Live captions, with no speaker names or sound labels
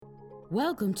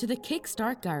Welcome to the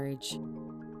Kickstart Garage,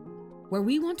 where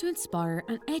we want to inspire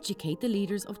and educate the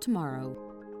leaders of tomorrow.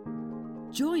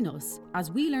 Join us as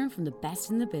we learn from the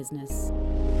best in the business.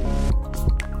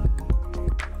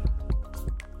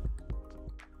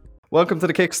 Welcome to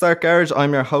the Kickstart Garage.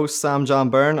 I'm your host, Sam John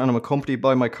Byrne, and I'm accompanied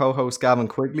by my co-host, Gavin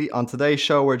Quigley. On today's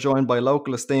show, we're joined by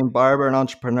local esteemed barber and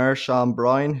entrepreneur,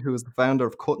 Bryan, who is the founder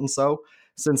of Cut & Sew.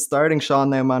 Since starting, Sean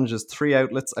now manages 3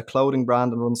 outlets, a clothing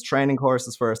brand, and runs training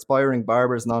courses for aspiring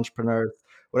barbers and entrepreneurs.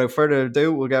 Without further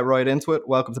ado, we'll get right into it.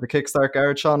 Welcome to the Kickstart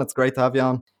Garage, Sean. It's great to have you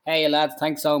on. Hey lads,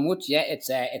 thanks so much. Yeah,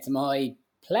 it's my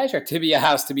pleasure to be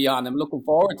on. I'm looking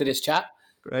forward to this chat.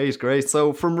 Great.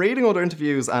 So from reading other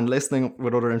interviews and listening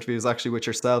with other interviews actually with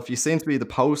yourself, you seem to be the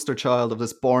poster child of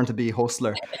this born to be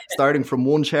hustler, starting from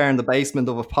one chair in the basement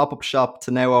of a pop-up shop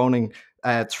to now owning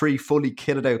 3 fully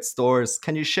kitted out stores.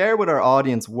 Can you share with our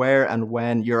audience where and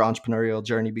when your entrepreneurial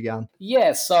journey began?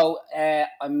 Yeah, so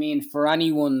for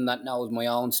anyone that knows my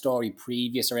own story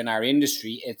previous or in our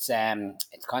industry, it's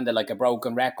kind of like a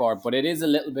broken record, but it is a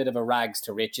little bit of a rags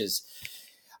to riches.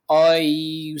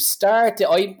 I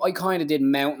kind of did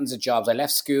mountains of jobs. I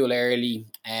left school early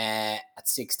at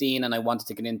 16 and I wanted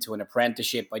to get into an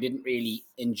apprenticeship. I didn't really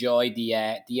enjoy the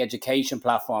education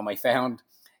platform. I found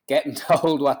getting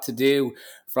told what to do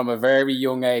from a very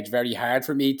young age very hard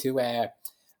for me to, I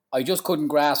just couldn't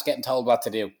grasp getting told what to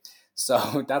do.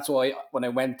 So that's why when I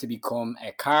went to become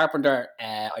a carpenter,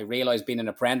 I realised being an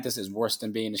apprentice is worse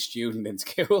than being a student in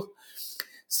school.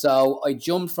 So I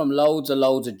jumped from loads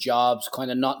of jobs,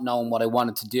 kind of not knowing what I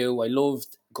wanted to do. I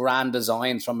loved grand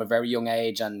designs from a very young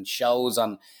age and shows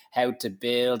on how to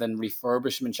build and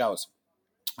refurbishment shows.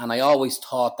 And I always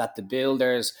thought that the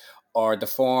builders or the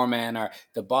foremen or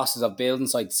the bosses of building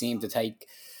sites seemed to take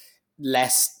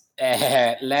less,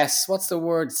 what's the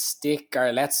word, stick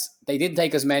or less. They didn't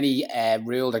take as many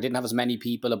rules or didn't have as many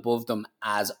people above them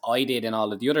as I did in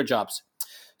all of the other jobs.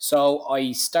 So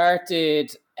I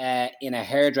started in a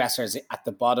hairdresser's at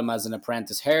the bottom as an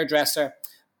apprentice hairdresser.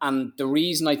 And the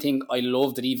reason I think I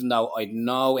loved it, even though I had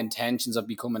no intentions of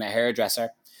becoming a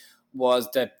hairdresser, was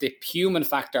the human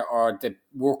factor or the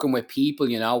working with people.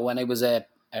 You know, when I was an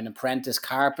apprentice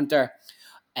carpenter,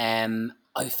 I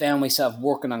found myself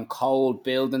working on cold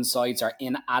building sites or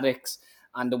in attics,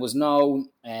 and there was no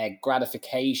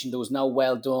gratification. There was no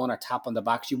well done or tap on the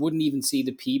back. You wouldn't even see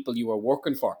the people you were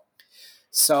working for.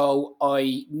 So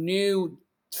I knew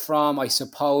from, I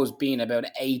suppose, being about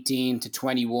 18 to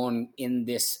 21 in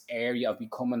this area of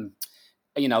becoming,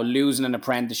 losing an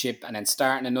apprenticeship and then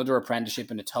starting another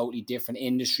apprenticeship in a totally different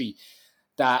industry,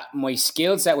 that my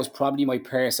skill set was probably my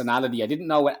personality. I didn't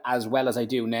know it as well as I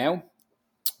do now,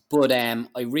 but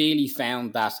I really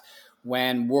found that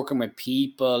when working with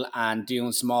people and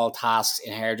doing small tasks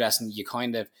in hairdressing, you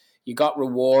got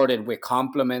rewarded with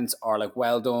compliments or like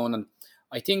well done. And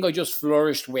I think I just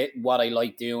flourished with what I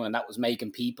like doing, and that was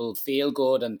making people feel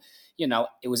good. And,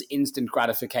 it was instant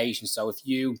gratification. So if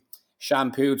you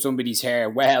shampooed somebody's hair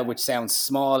well, which sounds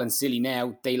small and silly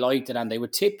now, they liked it and they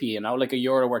would tip you, like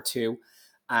 €1 or €2.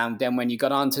 And then when you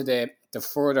got on to the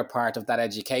further part of that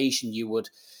education, you would,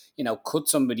 cut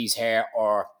somebody's hair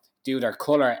or do their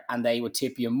colour and they would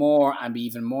tip you more and be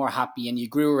even more happy, and you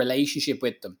grew a relationship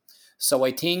with them. So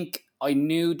I think I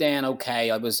knew then, okay,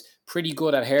 I was pretty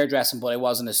good at hairdressing, but I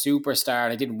wasn't a superstar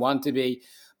and I didn't want to be.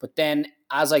 But then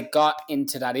as I got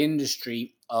into that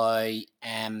industry, I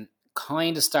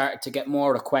kind of started to get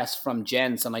more requests from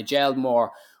gents, and I gelled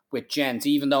more with gents,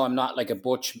 even though I'm not like a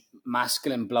butch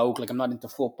masculine bloke, like I'm not into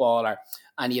football or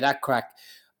any of that crack.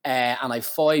 And I have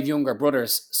 5 younger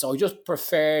brothers, so I just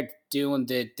preferred doing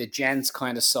the gents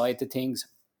kind of side to things.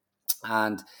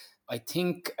 And I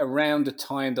think around the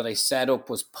time that I set up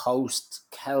was post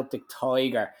Celtic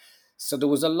Tiger. So there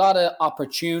was a lot of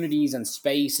opportunities and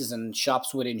spaces and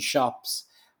shops within shops.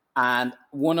 And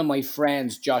one of my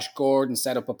friends, Josh Gordon,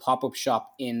 set up a pop-up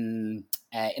shop in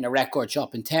a record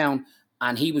shop in town.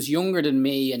 And he was younger than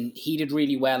me and he did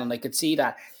really well. And I could see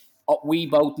that we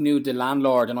both knew the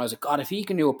landlord. And I was like, God, if he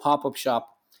can do a pop-up shop,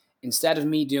 instead of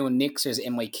me doing mixers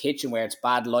in my kitchen where it's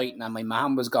bad lighting and my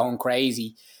mom was going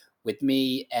crazy with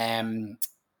me, getting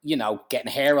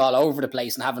hair all over the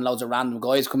place and having loads of random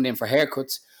guys coming in for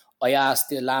haircuts, I asked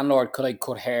the landlord, could I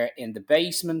cut hair in the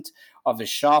basement of the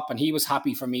shop? And he was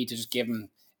happy for me to just give him,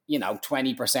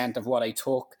 20% of what I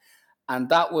took. And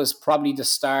that was probably the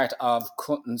start of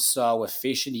Cut & Sew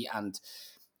officially. And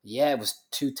yeah, it was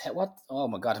oh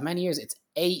my God, how many years? It's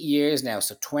 8 years now.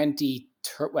 So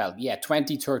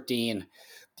 2013,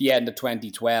 the end of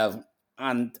 2012.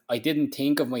 And I didn't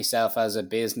think of myself as a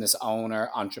business owner,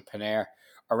 entrepreneur,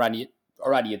 or any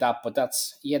of that. But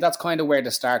that's kind of where the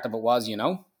start of it was,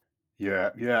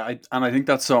 And I think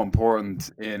that's so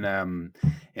important in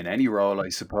any role, I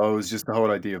suppose. Just the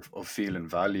whole idea of feeling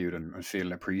valued and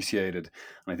feeling appreciated.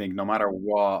 And I think no matter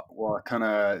what kind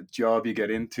of job you get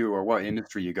into or what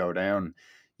industry you go down,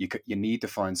 you need to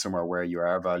find somewhere where you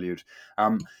are valued.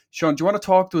 Sean, do you want to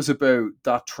talk to us about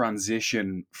that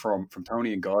transition from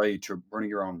Tony and Guy to running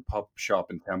your own pop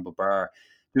shop in Temple Bar?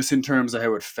 Just in terms of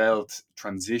how it felt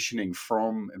transitioning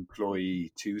from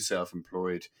employee to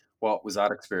self-employed. What was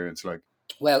that experience like?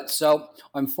 Well, so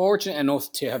I'm fortunate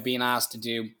enough to have been asked to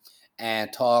do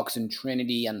talks in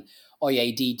Trinity and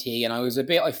IADT, and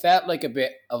I felt like a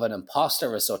bit of an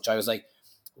imposter as such. I was like,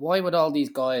 why would all these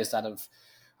guys that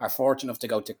are fortunate enough to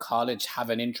go to college have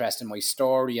an interest in my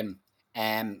story?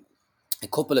 And a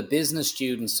couple of business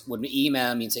students would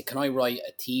email me and say, can I write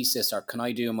a thesis or can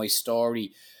I do my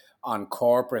story on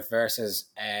corporate versus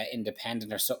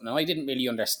independent or something? And I didn't really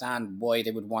understand why they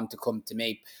would want to come to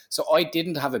me. So I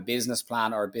didn't have a business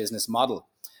plan or a business model.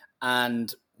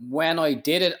 And when I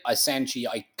did it, essentially,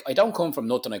 I don't come from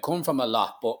nothing. I come from a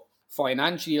lot, but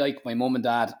financially, like my mum and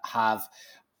dad are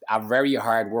very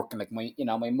hard working. Like my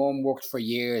mum worked for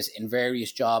years in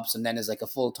various jobs and then is like a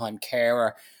full-time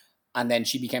carer, and then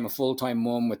she became a full-time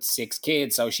mum with 6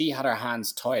 kids, so she had her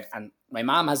hands tied. And my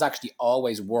mom has actually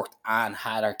always worked and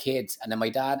had her kids, and then my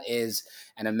dad is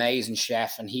an amazing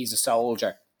chef and he's a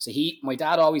soldier. So my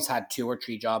dad always had 2 or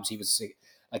 3 jobs. He was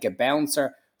like a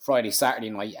bouncer Friday, Saturday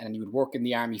night, and then he would work in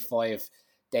the army 5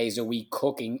 days a week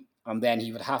cooking, and then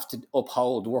he would have to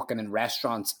uphold working in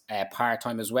restaurants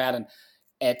part-time as well. And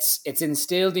it's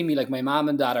instilled in me, like my mom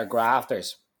and dad are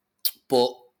grafters,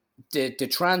 but the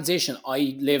transition,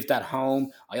 I lived at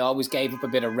home. I always gave up a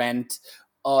bit of rent.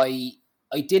 I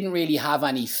I didn't really have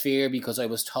any fear because I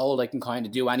was told I can kind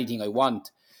of do anything I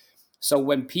want. So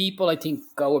when people, I think,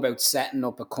 go about setting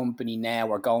up a company now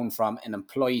or going from an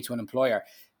employee to an employer,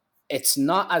 it's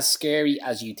not as scary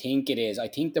as you think it is. I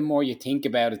think the more you think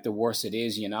about it, the worse it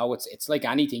is. It's like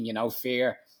anything.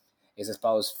 Fear is, I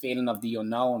suppose, feeling of the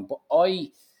unknown. But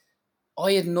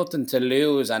I had nothing to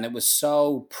lose, and it was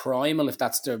so primal, if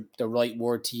that's the right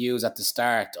word to use at the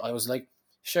start. I was like,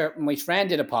 sure, my friend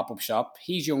did a pop up shop.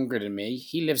 He's younger than me.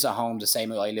 He lives at home the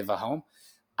same way I live at home.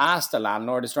 Asked the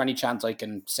landlord, is there any chance I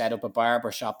can set up a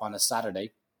barber shop on a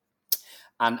Saturday?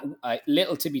 And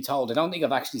little to be told, I don't think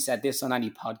I've actually said this on any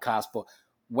podcast, but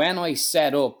when I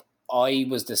set up, I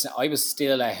was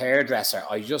still a hairdresser.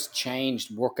 I just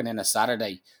changed working in a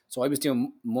Saturday, so I was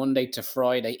doing Monday to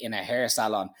Friday in a hair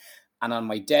salon, and on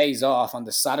my days off on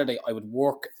the Saturday, I would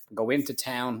go into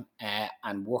town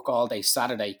and work all day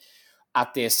Saturday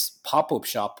at this pop up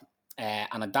shop.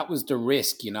 And that was the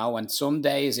risk, And some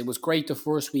days it was great the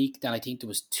first week. Then I think there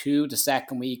was two the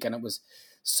second week. And it was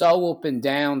so up and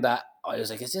down that I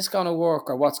was like, is this going to work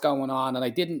or what's going on? And I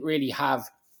didn't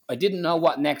know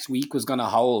what next week was going to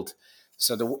hold.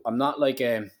 So I'm not like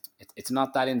it's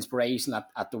not that inspiration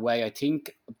at the way. I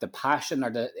think the passion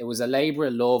it was a labor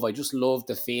of love. I just loved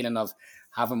the feeling of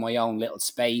having my own little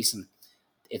space. And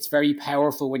it's very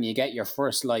powerful when you get your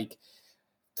first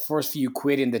few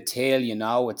quid in the till,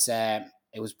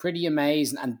 it was pretty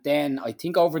amazing. And then I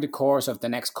think over the course of the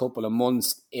next couple of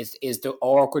months is the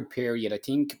awkward period. I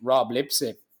think Rob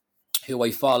Lipsett, who I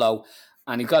follow,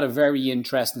 and he got a very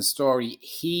interesting story.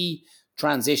 He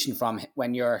transitioned from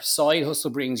when your side hustle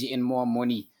brings you in more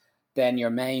money than your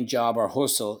main job or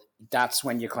hustle. That's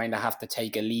when you kind of have to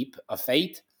take a leap of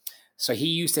faith. So he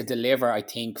used to deliver, I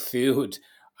think, food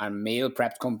and meal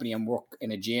prep company and work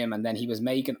in a gym. And then he was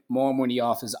making more money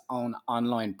off his own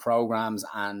online programs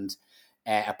and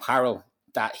apparel,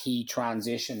 that he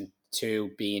transitioned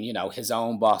to being, his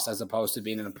own boss as opposed to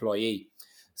being an employee.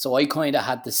 So I kind of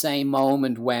had the same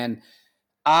moment when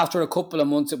after a couple of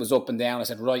months it was up and down. I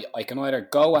said, right, I can either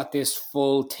go at this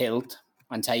full tilt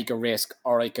and take a risk,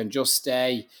 or I can just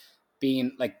stay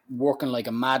being like working like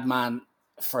a madman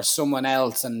for someone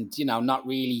else and, not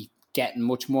really getting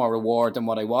much more reward than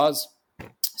what I was.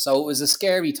 So it was a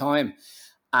scary time.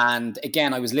 And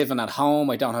again, I was living at home.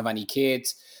 I don't have any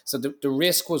kids. So the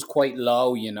risk was quite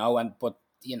low, but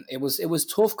it was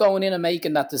tough going in and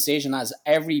making that decision, as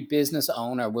every business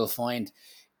owner will find.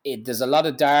 There's a lot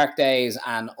of dark days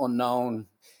and unknown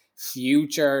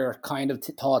future kind of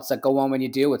thoughts that go on when you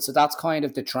do it. So that's kind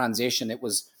of the transition. It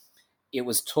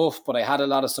was tough, but I had a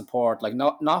lot of support, like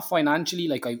not financially.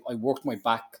 Like I worked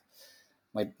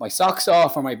my socks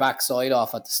off or my backside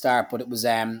off at the start, but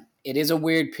it is a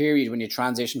weird period when you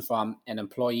transition from an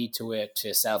employee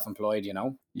to self-employed.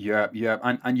 Yeah,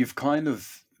 and you've kind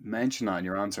of mentioned that in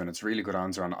your answer, and it's a really good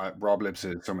answer. And Rob Lips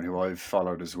is someone who I've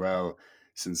followed as well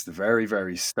since the very,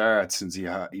 very start, since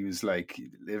he was like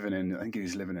living in, I think he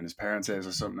was living in his parents' house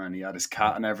or something, and he had his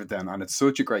cat and everything. And it's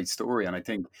such a great story. And I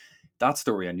think that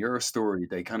story and your story,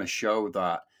 they kind of show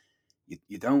that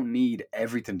you don't need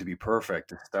everything to be perfect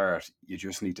to start. You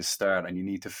just need to start, and you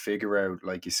need to figure out,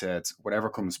 like you said, whatever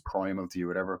comes primal to you,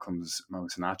 whatever comes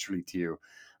most naturally to you,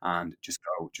 and just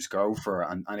go for it.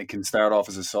 And it can start off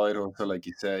as a side hustle, like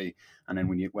you say, and then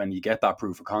when you get that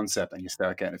proof of concept and you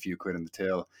start getting a few quid in the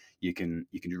till, you can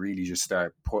really just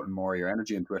start putting more of your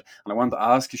energy into it. And I want to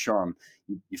ask you, Sean,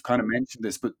 you've kind of mentioned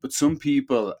this, but some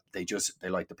people, they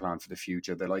like to plan for the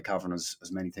future. They like having as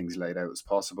many things laid out as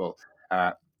possible.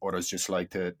 Others just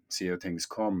like to see how things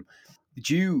come.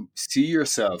 Did you see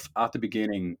yourself at the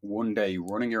beginning one day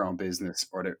running your own business,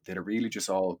 or did it really just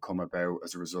all come about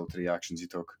as a result of the actions you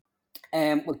took?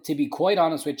 Well, to be quite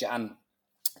honest with you, and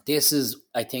this is,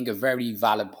 I think, a very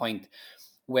valid point.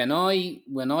 When I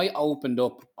opened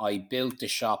up, I built the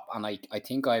shop, and I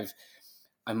think I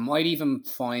might even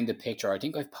find the picture. I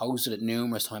think I've posted it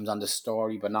numerous times on the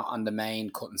story, but not on the main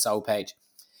Cut and Sew page.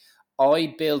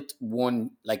 I built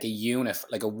one, like a unit,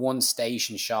 like a one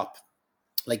station shop,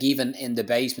 like even in the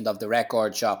basement of the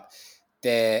record shop.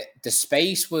 The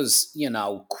space was,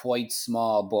 quite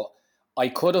small, but I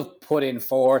could have put in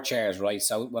 4 chairs, right?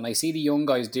 So when I see the young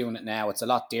guys doing it now, it's a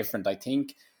lot different. I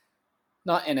think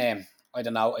not in a, I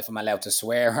don't know if I'm allowed to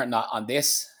swear or not on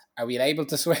this. Are we able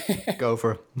to swear? Go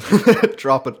for it.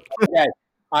 Drop it. Yeah,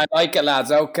 I like it,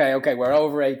 lads. Okay, we're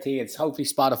over 18. It's hopefully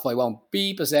Spotify won't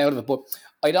beep us out of it, but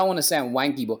I don't want to sound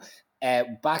wanky,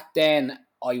 but back then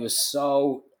I was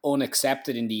so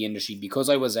unaccepted in the industry because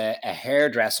I was a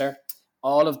hairdresser.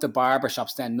 All of the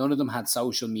barbershops then, none of them had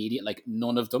social media, like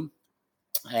none of them.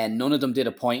 And none of them did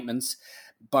appointments,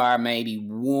 bar maybe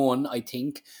one, I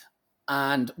think.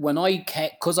 And when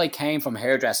because I came from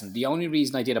hairdressing, the only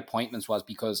reason I did appointments was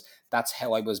because that's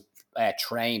how I was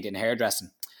trained in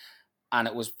hairdressing. And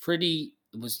it was pretty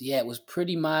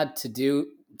mad to do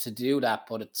that,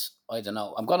 but it's, I don't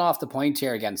know. I'm going off the point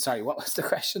here again. Sorry, what was the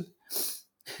question?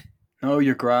 No,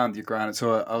 you're grand, you're grand.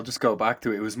 So I'll just go back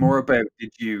to it. It was more about,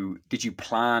 did you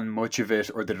plan much of it,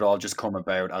 or did it all just come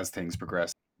about as things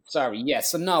progressed? Sorry,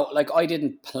 yes. So no, like I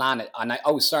didn't plan it, and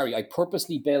I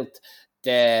purposely built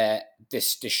the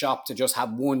shop to just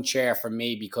have one chair for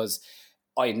me because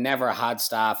I never had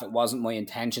staff. It wasn't my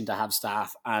intention to have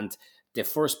staff. And the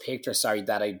first picture, sorry,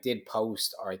 that I did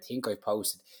post, or I think I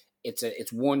posted,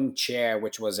 it's one chair,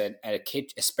 which was a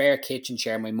spare kitchen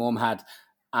chair my mum had,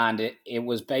 and it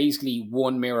was basically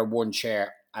one mirror, one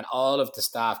chair, and all of the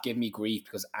staff give me grief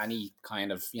because any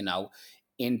kind of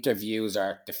interviews,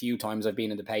 or the few times I've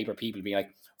been in the paper, people be like,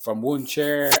 from one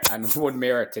chair and one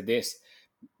mirror to this.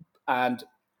 And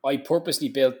I purposely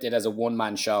built it as a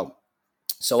one-man show.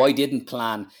 So I didn't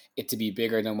plan it to be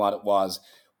bigger than what it was.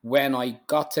 When I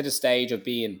got to the stage of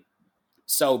being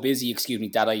so busy,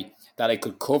 that I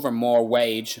could cover more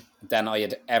wage than I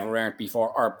had ever earned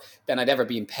before, or than I'd ever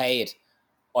been paid,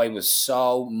 I was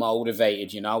so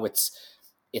motivated.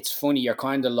 It's funny. You're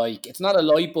kind of like, it's not a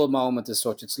light bulb moment as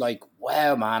such. It's like,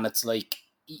 wow, man. It's like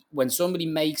when somebody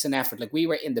makes an effort. Like we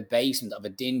were in the basement of a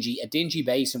dingy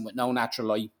basement with no natural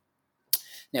light.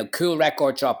 Now, cool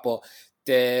record shop, but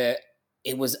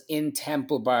it was in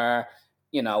Temple Bar,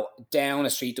 down the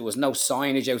street. There was no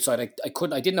signage outside.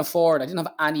 I didn't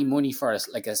have any money for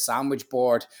like a sandwich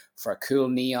board for cool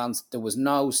neons. There was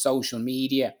no social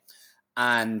media,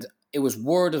 and it was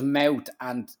word of mouth.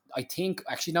 And I think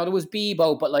actually no, there was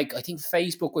Bebo, but like I think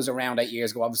Facebook was around 8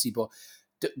 years ago, obviously, but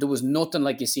there was nothing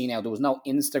like you see now. There was no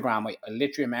Instagram. I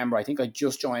literally remember. I think I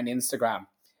just joined Instagram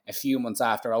a few months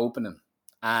after opening,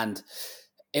 and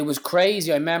it was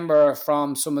crazy. I remember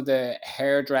from some of the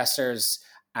hairdressers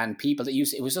and people that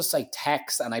used it was just like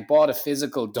text, and I bought a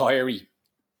physical diary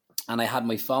and I had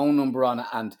my phone number on it,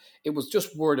 and it was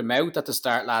just word of mouth at the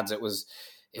start, lads. It was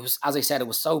as I said, it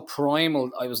was so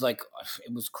primal. I was like,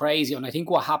 it was crazy. And I think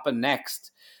what happened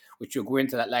next, which we'll go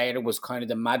into that later, was kind of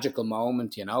the magical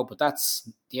moment, but that's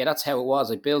how it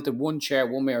was. I built a one chair,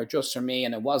 one mirror just for me,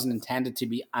 and it wasn't intended to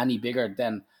be any bigger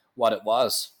than what it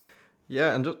was.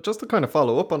 Yeah, and just to kind of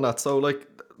follow up on that, so like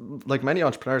many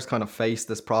entrepreneurs kind of face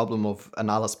this problem of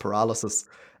analysis paralysis.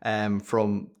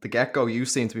 From the get-go, you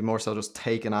seem to be more so just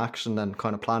taking action and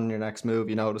kind of planning your next move,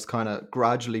 just kind of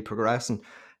gradually progressing.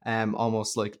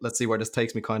 Almost like, let's see where this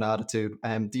takes me kind of attitude.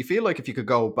 Do you feel like if you could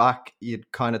go back, you'd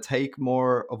kind of take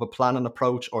more of a planning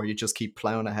approach, or you just keep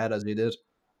plowing ahead as you did?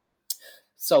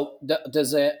 So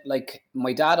there's like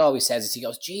my dad always says this. He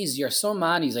goes, "Geez, you're so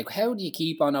man." He's like, "How do you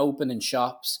keep on opening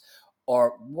shops,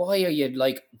 or why are you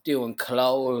like doing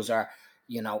clothes, or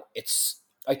it's."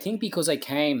 I think because I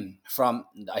came from,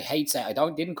 I hate saying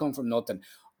didn't come from nothing.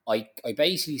 I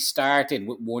basically started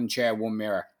with one chair, one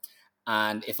mirror.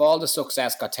 And if all the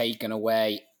success got taken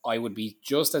away, I would be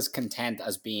just as content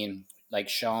as being like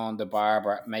Sean the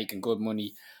barber making good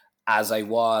money as I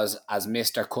was as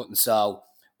Mr. Cut and Sew,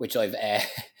 which I've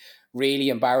really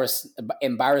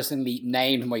embarrassingly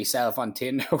named myself on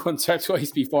Tinder once or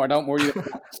twice before. Don't worry about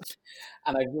that.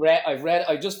 And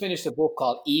I just finished a book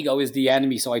called Ego is the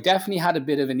Enemy. So I definitely had a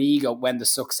bit of an ego when the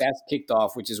success kicked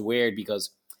off, which is weird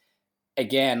because,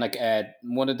 again, like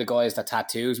one of the guys that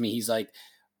tattoos me, he's like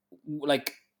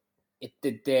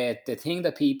the thing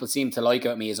that people seem to like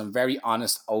about me is I'm very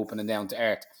honest, open, and down to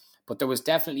earth. But there was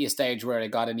definitely a stage where I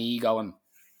got an ego, and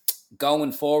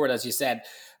going forward, as you said,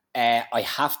 I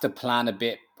have to plan a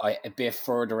bit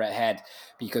further ahead,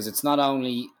 because it's not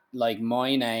only like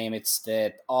my name, it's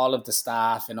all of the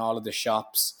staff and all of the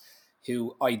shops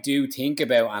who I do think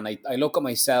about, and I look at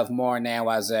myself more now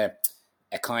as a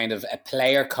kind of a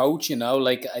player coach,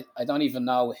 like I don't even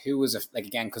know who was like,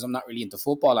 again, because I'm not really into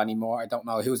football anymore, I don't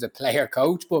know who's a player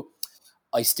coach, but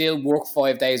I still work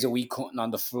 5 days a week cutting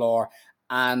on the floor,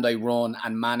 and I run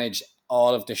and manage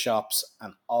all of the shops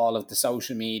and all of the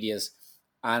social medias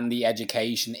and the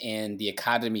education in the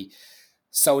academy.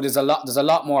 So there's a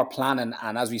lot more planning,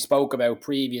 and as we spoke about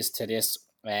previous to this,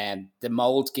 the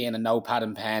moleskin and notepad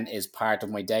and pen is part of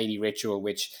my daily ritual,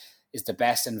 which is the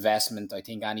best investment I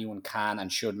think anyone can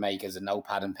and should make, as a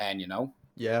notepad and pen.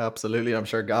 Yeah, absolutely. I'm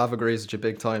sure Gav agrees with you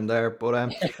big time there.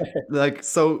 But like,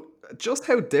 so just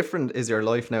how different is your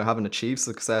life now, having achieved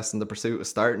success in the pursuit of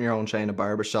starting your own chain of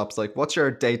barbershops? Like, what's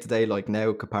your day to day like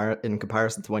now, in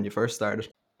comparison to when you first started?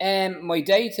 My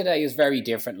day today is very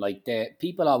different. Like, the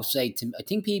people always say to me, I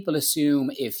think people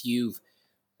assume if you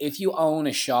own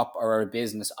a shop or are a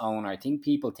business owner, I think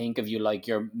people think of you like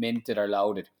you're minted or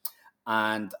loaded.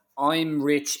 And I'm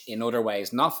rich in other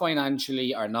ways, not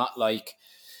financially, or not like,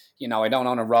 I don't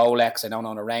own a Rolex, I don't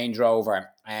own a Range Rover.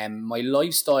 My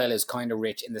lifestyle is kind of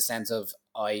rich in the sense of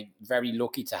I'm very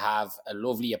lucky to have a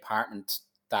lovely apartment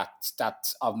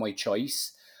that's of my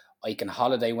choice. I can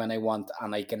holiday when I want,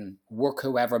 and I can work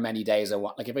however many days I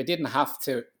want. Like, if I didn't have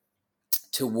to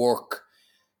work,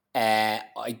 I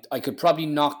could probably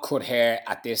not cut hair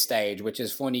at this stage, which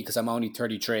is funny because I'm only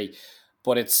 33.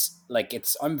 But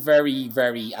I'm very,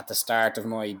 very at the start of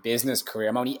my business career.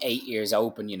 I'm only 8 years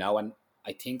open, and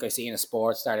I think I see in a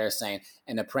sports star there saying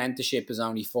an apprenticeship is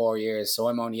only 4 years. So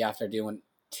I'm only after doing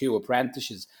two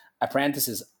apprenticeships,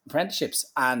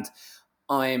 and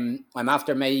I'm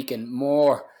after making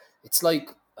more. It's like,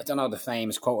 I don't know the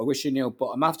famous quote, I wish you knew, but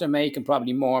I'm after making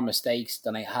probably more mistakes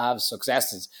than I have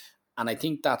successes. And I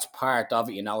think that's part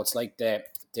of it. It's like the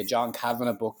John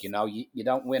Kavanagh book. You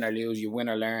don't win or lose, you win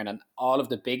or learn. And all of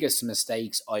the biggest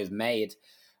mistakes I've made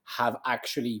have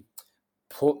actually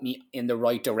put me in the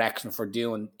right direction for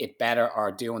doing it better,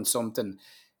 or doing something,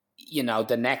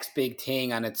 the next big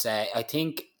thing. And it's I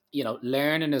think,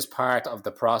 learning is part of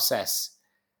the process.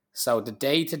 So the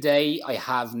day to day I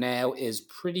have now is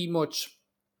pretty much,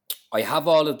 I have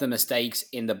all of the mistakes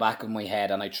in the back of my head,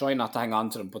 and I try not to hang on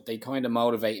to them, but they kind of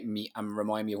motivate me and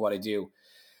remind me of what I do.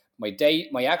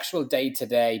 My actual day to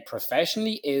day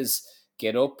professionally is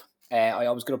get up. I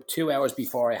always get up 2 hours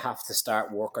before I have to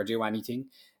start work or do anything.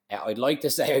 I'd like to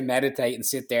say I meditate and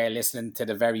sit there listening to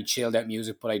the very chilled out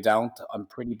music, but I don't. I'm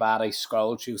pretty bad. I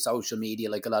scroll through social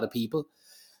media like a lot of people.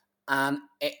 And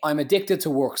I'm addicted to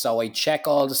work, so I check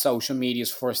all the social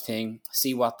medias first thing,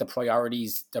 see what the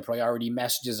priority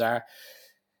messages are.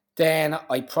 Then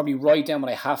I probably write down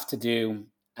what I have to do,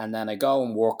 and then I go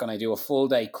and work, and I do a full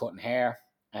day cutting hair.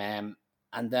 Um,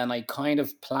 and then I kind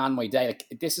of plan my day. Like,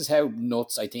 this is how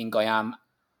nuts I think I am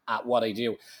at what I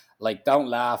do. Like, don't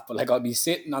laugh, but like, I'll be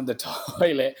sitting on the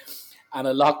toilet, and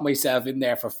I lock myself in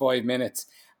there for 5 minutes,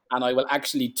 and I will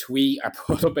actually tweet or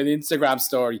put up an Instagram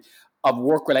story of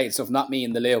work related stuff, not me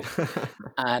in the loo.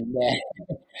 And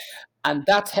and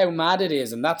that's how mad it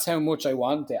is, and that's how much I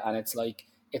want it. And it's like,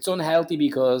 it's unhealthy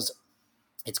because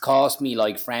it's cost me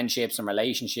like friendships and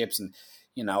relationships. And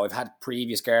I've had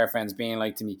previous girlfriends being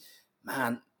like to me,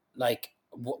 man, like,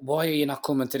 why are you not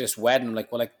coming to this wedding? I'm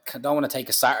like, well, I don't want to take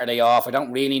a Saturday off, I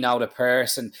don't really know the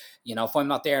person. If I'm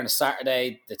not there on a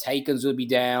Saturday, the takings will be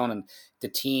down, and the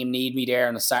team need me there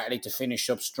on a Saturday to finish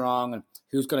up strong, and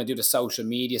who's going to do the social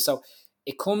media? So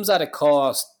it comes at a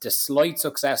cost, the slight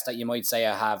success that you might say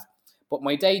I have. But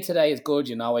my day today is good.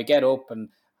 I get up, and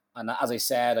as I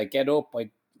said, I get up, I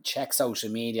check social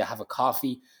media, have a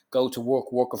coffee, go to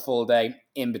work a full day.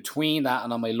 In between that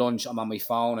and on my lunch, I'm on my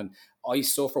phone, and I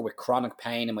suffer with chronic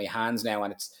pain in my hands now,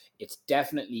 and it's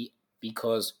definitely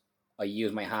because I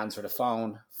use my hands for the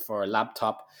phone, for a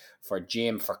laptop, for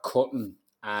gym, for cutting,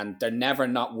 and they're never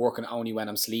not working only when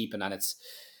I'm sleeping. And it's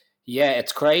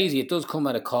crazy. It does come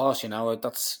at a cost, you know.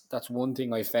 That's one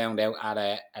thing I found out at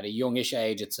a youngish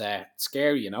age. It's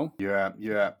scary, you know. Yeah,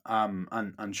 yeah.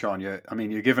 And Sean, yeah, I mean,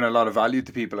 you're giving a lot of value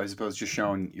to people, I suppose, just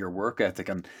showing your work ethic,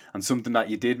 and something that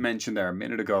you did mention there a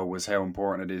minute ago was how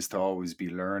important it is to always be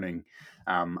learning.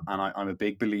 And I'm a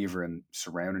big believer in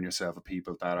surrounding yourself with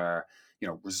people that are,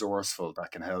 resourceful,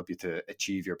 that can help you to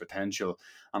achieve your potential.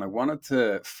 And I wanted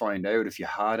to find out if you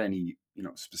had any,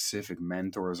 specific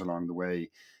mentors along the way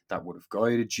that would have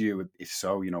guided you. If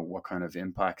so, what kind of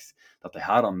impact that they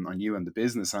had on you and the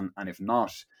business, and if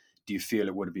not, do you feel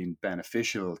it would have been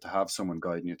beneficial to have someone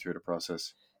guiding you through the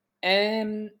process?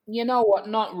 You know what?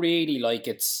 Not really. Like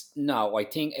it's no. I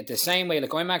think it's the same way.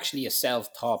 Like I'm actually a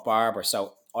self-taught barber,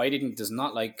 so I didn't. There's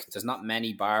not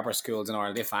many barber schools in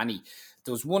Ireland, if any.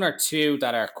 There's one or two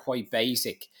that are quite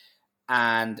basic,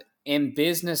 and in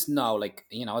business, no. Like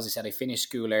as I said, I finished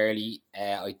school early.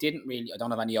 I didn't really. I don't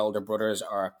have any older brothers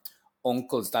or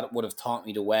uncles that would have taught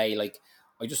me the way. Like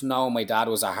I just know my dad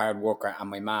was a hard worker and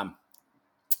my mom.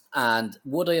 And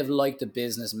would I have liked a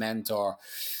business mentor,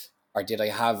 or did I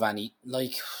have any?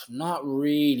 Like, not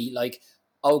really. Like,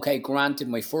 okay, granted,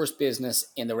 my first business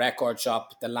in the record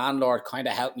shop, the landlord kind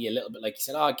of helped me a little bit. Like, he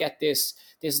said, "Oh, get this.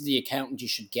 This is the accountant you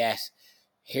should get.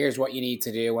 Here's what you need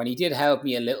to do." And he did help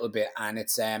me a little bit. And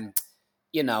it's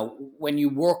when you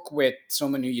work with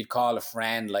someone who you'd call a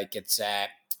friend, like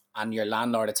and your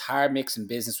landlord, it's hard mixing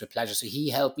business with pleasure. So he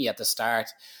helped me at the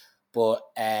start. But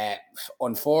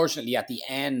unfortunately, at the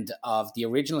end of the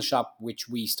original shop, which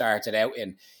we started out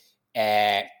in,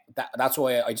 that's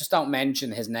why I just don't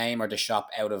mention his name or the shop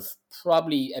out of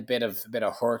probably a bit of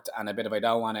hurt and a bit of, I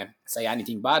don't want to say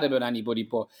anything bad about anybody,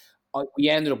 but we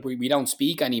ended up we don't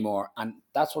speak anymore, and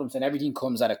that's what I'm saying. Everything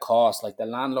comes at a cost. Like the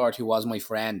landlord who was my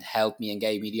friend helped me and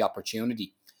gave me the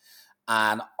opportunity,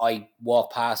 and I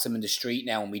walk past him in the street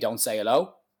now and we don't say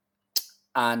hello.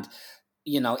 And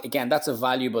again, that's a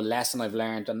valuable lesson I've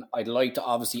learned, and I'd like to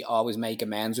obviously always make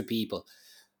amends with people.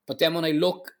 But then when I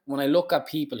look at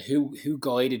people who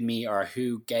guided me or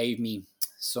who gave me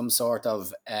some sort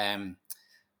of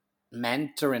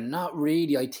mentoring, not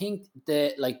really. I think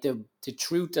the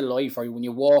truth to life, or when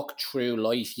you walk through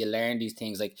life, you learn these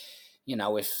things. Like,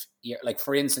 if you're like,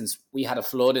 for instance, we had a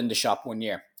flood in the shop one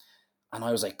year, and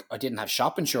I was like, I didn't have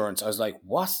shop insurance. I was like,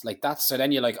 what? Like that's so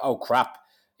then you're like, oh crap.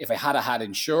 If I had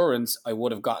insurance, I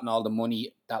would have gotten all the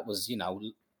money that was,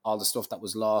 all the stuff that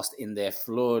was lost in the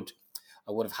flood.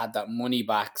 I would have had that money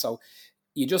back. So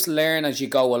you just learn as you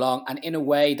go along. And in a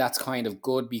way, that's kind of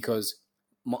good because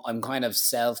I'm kind of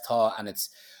self-taught, and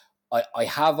I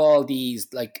have all these,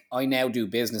 like I now do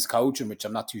business coaching, which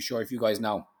I'm not too sure if you guys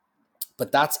know,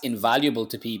 but that's invaluable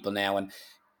to people now. And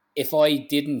if I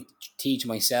didn't teach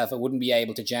myself, I wouldn't be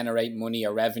able to generate money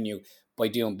or revenue by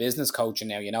doing business coaching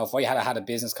now. If I had a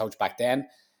business coach back then,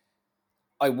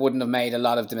 I wouldn't have made a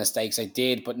lot of the mistakes I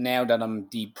did. But now that I'm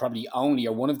the probably only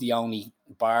or one of the only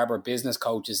barber business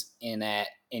coaches in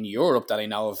Europe that I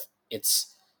know of,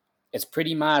 it's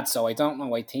pretty mad. So I don't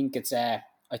know. I think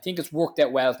it's worked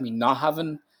out well for me not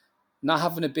having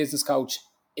a business coach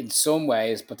in some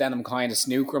ways, but then I'm kind of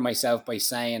snookering myself by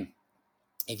saying,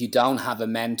 if you don't have a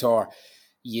mentor,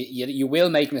 you will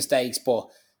make mistakes, but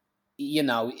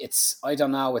it's, I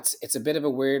don't know, it's a bit of a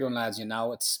weird one, lads.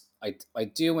 It's I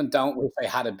do and don't wish I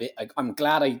had a bit. Like, I'm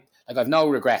glad I've no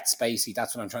regrets. Basically,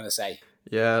 that's what I'm trying to say.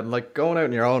 Yeah, like going out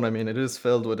on your own, I mean, it is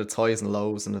filled with its highs and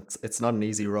lows, and it's not an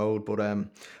easy road. But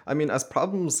I mean, as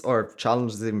problems or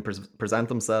challenges even present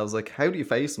themselves, like how do you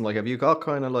face them? Like, have you got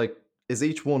kind of like, is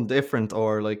each one different,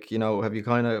 or like have you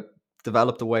kind of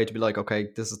developed a way to be like, okay,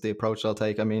 this is the approach I'll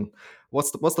take? I mean,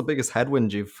 what's the biggest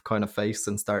headwind you've kind of faced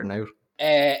in starting out?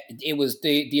 It was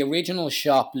the original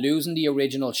shop, losing the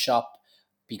original shop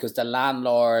because the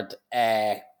landlord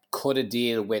cut a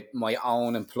deal with my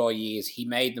own employees. He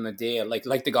made them a deal,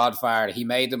 like the Godfather. He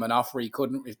made them an offer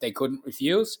they couldn't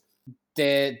refuse.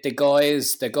 The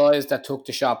guys that took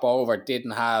the shop over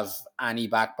didn't have any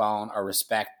backbone or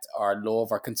respect or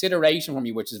love or consideration for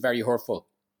me, which is very hurtful.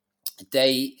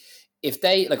 They If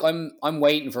they, like, I'm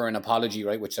waiting for an apology,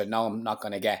 right, which I know I'm not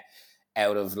going to get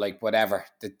out of, like, whatever,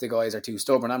 the guys are too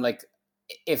stubborn. I'm like,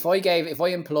 if I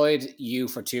employed you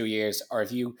for 2 years, or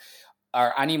if you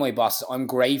or any of my bosses, I'm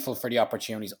grateful for the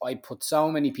opportunities. I put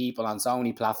so many people on so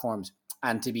many platforms,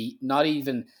 and to be not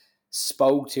even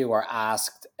spoke to or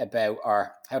asked about,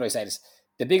 or how do I say this?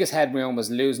 The biggest headwind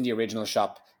was losing the original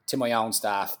shop to my own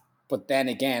staff. But then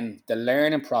again, the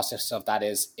learning process of that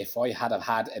is, if I had have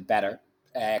had a better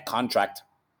contract,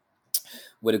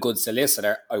 with a good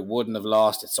solicitor, I wouldn't have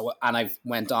lost it. So, and I've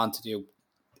went on to do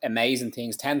amazing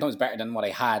things, 10 times better than what I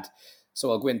had.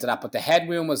 So I'll go into that. But the head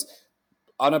wound was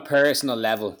on a personal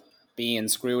level, being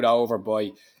screwed over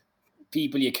by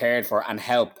people you cared for and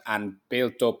helped and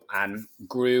built up and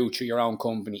grew through your own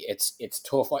company. It's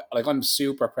tough. I'm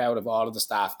super proud of all of the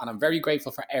staff, and I'm very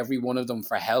grateful for every one of them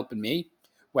for helping me,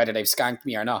 whether they've skanked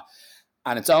me or not.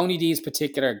 And it's only these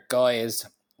particular guys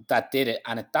that did it,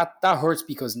 and that hurts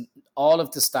because all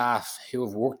of the staff who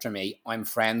have worked for me, I'm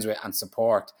friends with and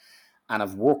support, and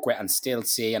I've worked with and still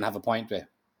see and have a point with.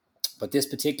 But this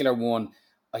particular one,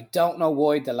 I don't know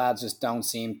why the lads just don't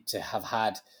seem to have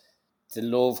had the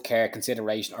love, care,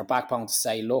 consideration, or backbone to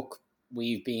say, look,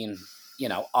 we've been,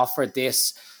 offered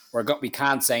this. We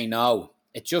can't say no.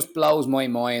 It just blows my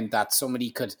mind that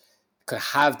somebody could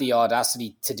have the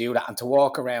audacity to do that and to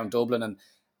walk around Dublin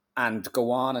and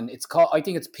go on. And I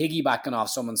think it's piggybacking off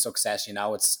someone's success.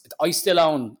 I still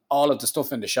own all of the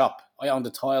stuff in the shop. I own the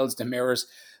tiles, the mirrors,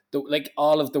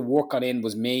 all of the work got in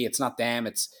was me. It's not them.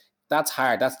 That's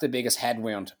hard. That's the biggest head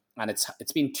wound. And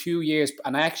it's been 2 years,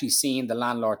 and I actually seen the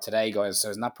landlord today, guys. So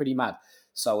it's not pretty mad.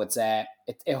 So it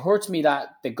hurts me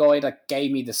that the guy that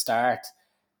gave me the start,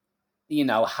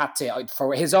 had to,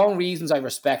 for his own reasons, I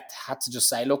respect, had to just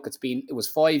say, look, it was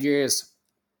 5 years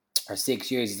or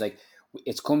 6 years. He's like,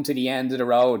 it's come to the end of the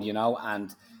road,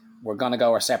 and we're gonna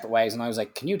go our separate ways. And I was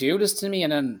like, can you do this to me?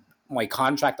 And then my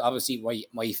contract, obviously,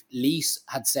 my lease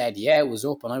had said, yeah, it was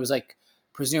up, and I was like,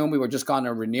 presume we were just going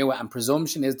to renew it, and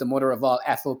presumption is the mother of all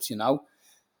f-ups,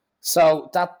 So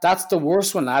that's the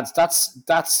worst one, lads.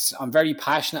 That's I'm very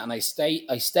passionate, and I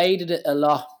stated it a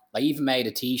lot. I even made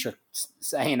a T-shirt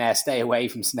saying "Stay away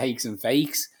from snakes and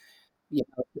fakes."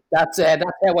 That's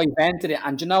how I vented it.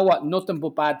 And you know what? Nothing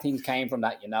but bad things came from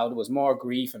that. There was more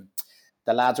grief, and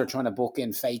the lads were trying to book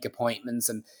in fake appointments,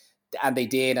 and they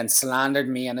did, and slandered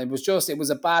me, and it was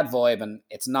a bad vibe, and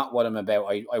it's not what I'm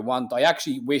about. I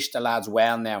actually wish the lads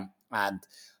well now, and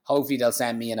hopefully they'll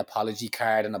send me an apology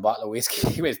card and a bottle of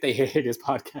whiskey if they hear this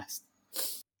podcast.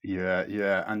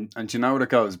 Yeah. And you know what it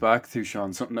goes back to,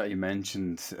 Sean, something that you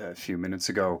mentioned a few minutes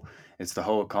ago. It's the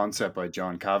whole concept by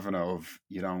John Kavanagh of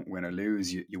you don't win or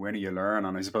lose, you win or you learn.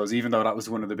 And I suppose even though that was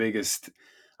one of the biggest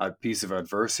piece of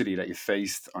adversity that you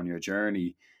faced on your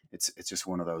journey, it's just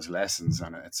one of those lessons,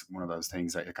 and it's one of those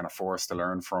things that you're kind of forced to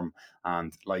learn from.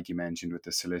 And like you mentioned with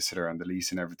the solicitor and the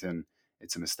lease and everything,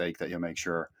 it's a mistake that you'll make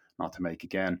sure not to make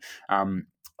again.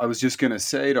 I was just going to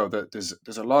say though that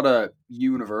there's a lot of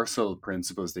universal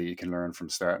principles that you can learn from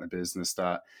starting a business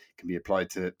that can be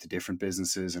applied to different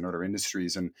businesses and other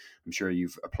industries, and I'm sure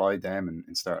you've applied them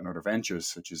in starting other ventures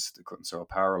such as the cut and sew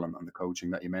apparel and the coaching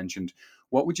that you mentioned.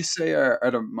 What would you say are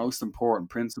the most important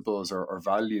principles or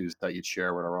values that you'd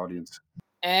share with our audience?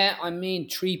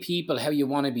 Treat people how you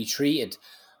want to be treated.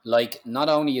 Like, not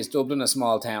only is Dublin a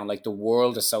small town, like the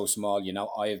world is so small.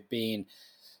 I've been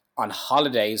on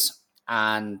holidays,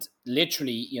 and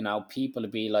literally, people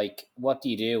would be like, what do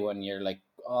you do? And you're like,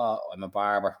 oh, I'm a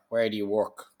barber. Where do you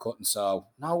work? Cut and sew.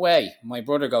 No way. My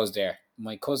brother goes there.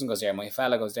 My cousin goes there. My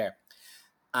fella goes there.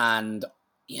 And,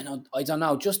 I don't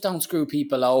know, just don't screw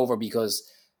people over, because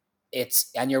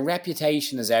and your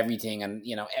reputation is everything. And,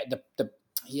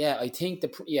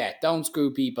 don't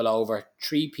screw people over.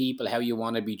 Treat people how you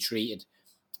want to be treated,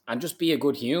 and just be a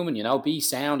good human, be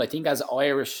sound. I think as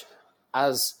Irish,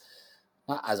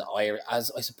 not as Irish,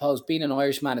 as I suppose being an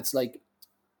Irishman, it's like,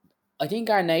 I think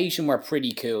our nation, we're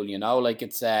pretty cool, like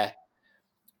it's, I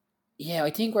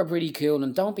think we're pretty cool,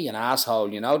 and don't be an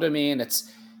asshole, you know what I mean?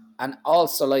 And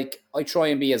also, like, I try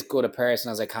and be as good a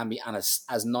person as I can be, and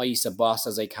as nice a boss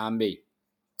as I can be.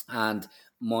 And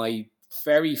my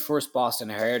very first boss in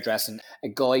hairdressing, a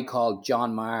guy called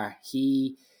John Marr,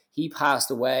 he passed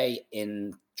away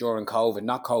during COVID,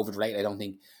 not COVID related, I don't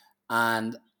think.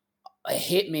 And it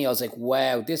hit me. I was like,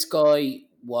 wow, this guy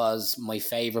was my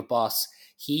favorite boss.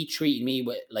 He treated me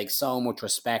with like so much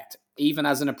respect. Even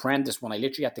as an apprentice, when I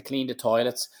literally had to clean the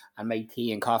toilets and make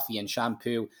tea and coffee and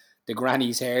shampoo the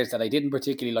granny's hairs that I didn't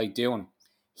particularly like doing,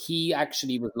 he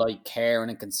actually was like caring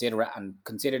and considerate and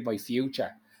considered my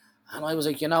future. And I was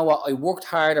like, you know what? I worked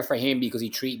harder for him because he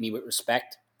treated me with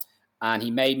respect, and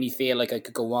he made me feel like I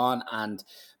could go on and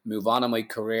move on in my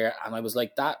career. And I was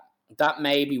like, that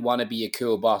made me want to be a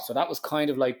cool boss. So that was kind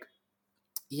of like,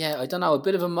 I don't know, a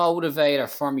bit of a motivator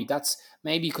for me. That's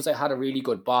maybe because I had a really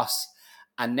good boss.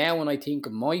 And now when I think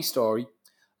of my story,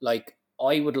 like,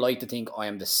 I would like to think I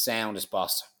am the soundest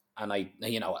boss. And I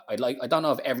don't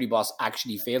know if every boss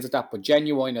actually feels like that, but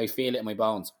genuinely I feel it in my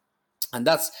bones. And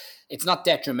it's not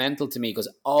detrimental to me, because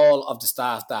all of the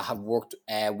staff that have worked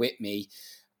with me,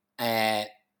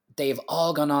 they've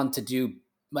all gone on to do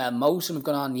well, most of them have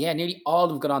gone on, nearly all of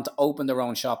them have gone on to open their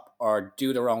own shop or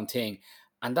do their own thing.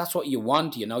 And that's what you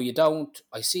want, you don't,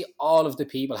 I see all of the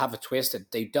people have it twisted.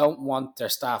 They don't want their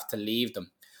staff to leave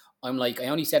them. I'm like, I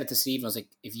only said it to Stephen, I was like,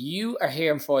 if you are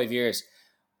here in 5 years,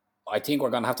 I think we're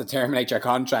going to have to terminate your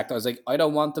contract. I was like, I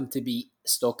don't want them to be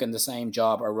stuck in the same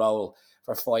job or role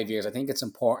for 5 years. I think it's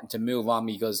important to move on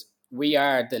because we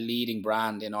are the leading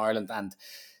brand in Ireland. And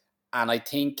I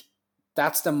think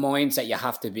that's the mindset you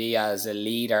have to be as a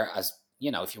leader, as,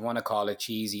 if you want to call it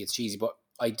cheesy, it's cheesy. But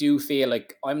I do feel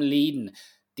like I'm leading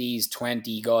these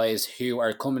 20 guys who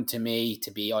are coming to me to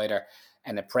be either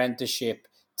an apprenticeship,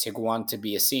 to go on to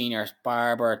be a senior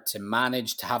barber, to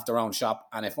manage, to have their own shop.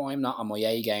 And if I'm not on my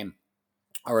A game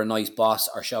or a nice boss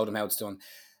or show them how it's done,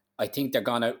 I think they're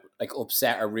going to like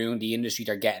upset or ruin the industry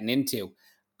they're getting into.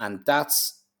 And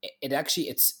that's it. Actually,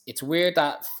 it's weird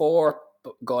that 4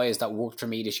 guys that worked for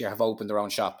me this year have opened their own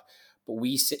shop, but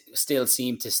we still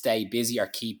seem to stay busy or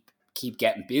keep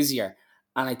getting busier.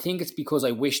 And I think it's because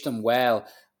I wish them well,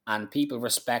 and people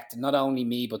respect not only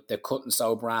me but the Cut and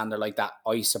Sew brand. They're like that.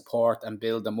 I support and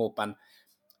build them up, and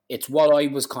it's what I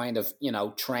was kind of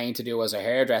trained to do as a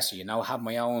hairdresser. Have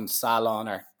my own salon,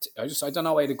 or I don't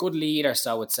know. I had a good leader,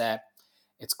 so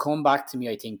it's come back to me,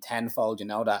 I think, tenfold.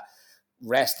 That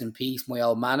rest in peace, my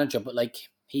old manager. But like,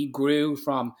 he grew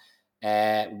from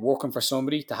working for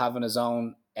somebody to having his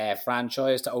own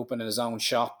franchise, to opening his own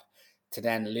shop, to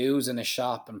then losing a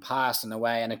shop and passing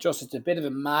away. And it's a bit of a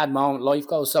mad moment. Life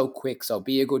goes so quick, so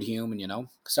be a good human.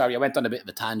 Sorry, I went on a bit of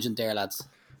a tangent there, lads.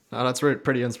 No, that's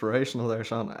pretty inspirational there,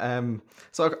 Sean.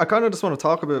 So I kind of just want to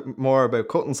talk a bit more about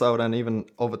Cut and Sew then, even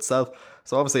of itself.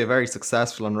 So obviously a very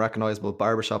successful and recognisable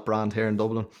barbershop brand here in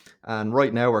Dublin. And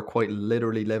right now we're quite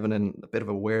literally living in a bit of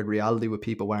a weird reality with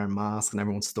people wearing masks and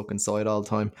everyone's stuck inside all the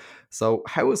time. So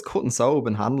how has Cut and Sew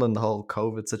been handling the whole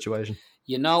COVID situation?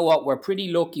 You know what? We're pretty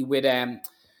lucky with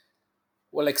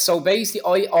well, like, so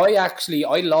basically,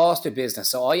 I lost a business.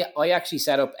 So I actually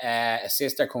set up a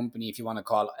sister company, if you want to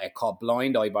call it, called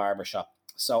Blind Eye Barbershop.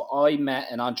 So I met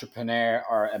an entrepreneur,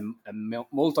 or a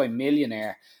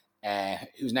multi-millionaire,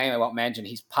 whose name I won't mention.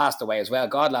 He's passed away as well.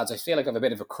 God, lads, I feel like I have a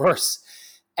bit of a curse.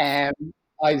 So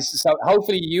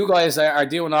hopefully you guys are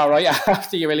doing all right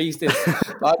after you release this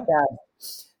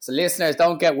podcast. So listeners,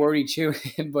 don't get worried, tune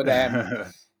in. But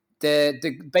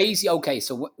the basic, okay,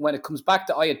 so when it comes back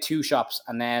to, I had 2 shops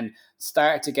and then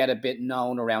started to get a bit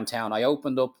known around town. I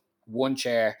opened up 1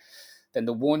 chair, then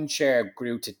the 1 chair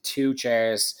grew to 2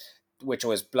 chairs, which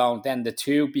was blown. Then the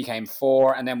 2 became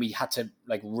 4, and then we had to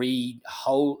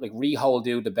rehold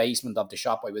the basement of the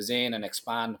shop I was in and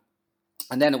expand.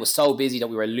 And then it was so busy that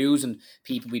we were losing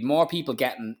people. We had more people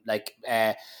getting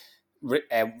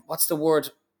what's the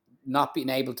word? Not being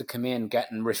able to come in,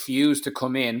 getting refused to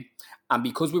come in. And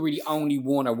because we were the only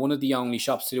one, or one of the only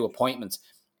shops to do appointments,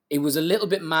 it was a little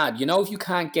bit mad. If you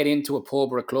can't get into a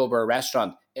pub or a club or a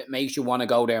restaurant, it makes you want to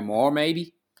go there more,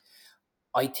 maybe.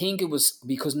 I think it was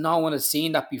because no one had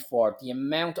seen that before. The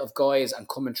amount of guys and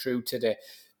coming through to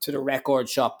the record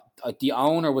shop, the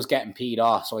owner was getting peed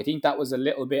off. So I think that was a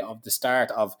little bit of the start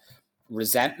of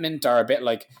resentment, or a bit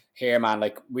like, here, man,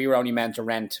 like, we were only meant to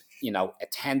rent a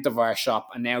tenth of our shop,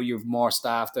 and now you've more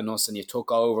staff than us and you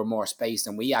took over more space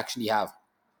than we actually have.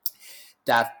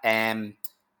 That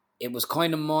it was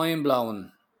kind of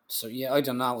mind-blowing. So yeah, I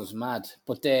don't know, it was mad.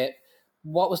 But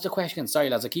what was the question?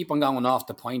 Sorry, lads, I keep on going off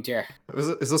the point here.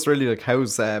 Is this really like,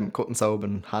 how's Cut and Sew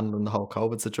been handling the whole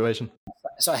COVID situation?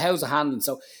 So how's it handling?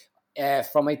 So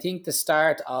from, I think, the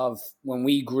start of when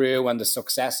we grew and the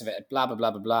success of it, blah blah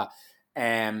blah blah blah,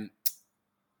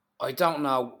 I don't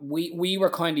know. We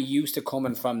were kind of used to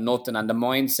coming from nothing, and the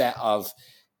mindset of,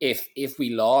 if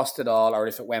we lost it all, or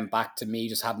if it went back to me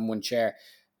just having 1 chair,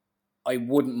 I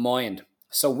wouldn't mind.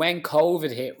 So when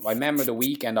COVID hit, I remember the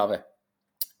weekend of it.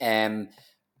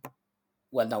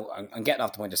 Well, no, I'm getting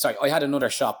off the point. Sorry, I had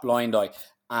another shop, Blind Eye,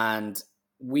 and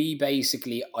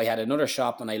I had another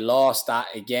shop, and I lost that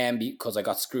again because I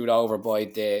got screwed over by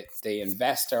the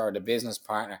investor or the business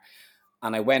partner.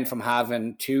 And I went from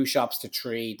having 2 shops to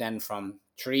 3, then from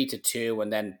 3 to 2.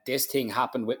 And then this thing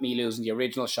happened with me losing the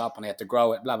original shop, and I had to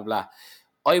grow it, blah, blah, blah.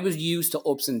 I was used to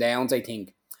ups and downs, I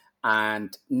think,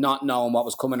 and not knowing what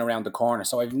was coming around the corner.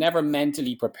 So I've never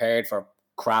mentally prepared for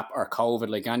crap or COVID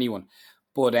like anyone.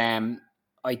 But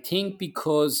I think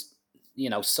because,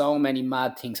 so many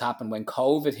mad things happened when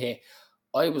COVID hit,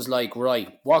 I was like,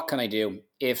 right, what can I do?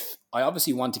 If I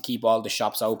obviously want to keep all the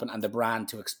shops open and the brand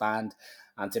to expand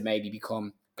and to maybe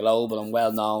become global and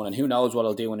well known, and who knows what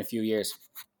I'll do in a few years.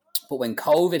 But when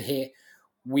COVID hit,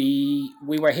 we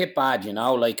were hit bad, you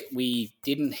know. Like, we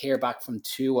didn't hear back from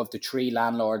two of the three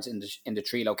landlords in the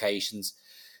three locations.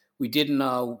 We didn't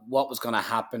know what was going to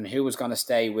happen, who was going to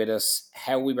stay with us,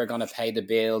 how we were going to pay the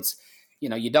bills. You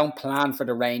know, you don't plan for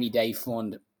the rainy day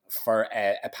fund for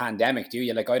a pandemic, do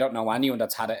you? Like, I don't know anyone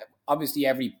that's had it. Obviously,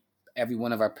 every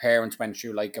one of our parents went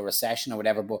through like a recession or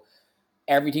whatever, but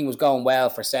everything was going well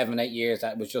for 7 8 years.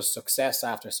 That was just success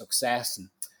after success, and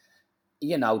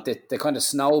you know, the kind of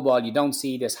snowball. You don't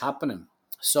see this happening.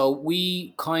 So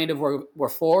we kind of were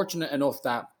fortunate enough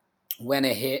that when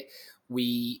it hit,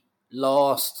 we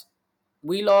lost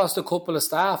we lost a couple of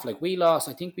staff. Like,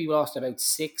 I think we lost about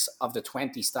 6 of the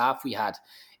 20 staff we had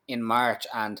in March.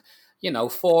 And, you know,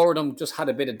 four of them just had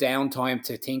a bit of downtime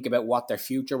to think about what their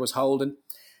future was holding.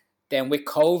 Then with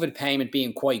COVID payment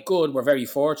being quite good, we're very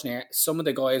fortunate. Some of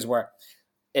the guys were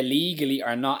illegally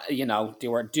or not, you know, they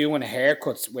were doing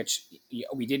haircuts, which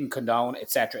we didn't condone,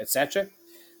 etc., etc.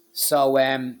 So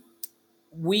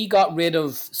we got rid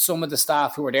of some of the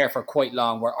staff who were there for quite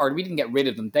long, or we didn't get rid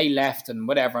of them. They left and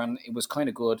whatever, and it was kind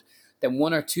of good. Then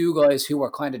one or two guys who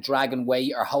were kind of dragging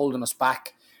weight or holding us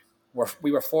back,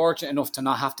 we were fortunate enough to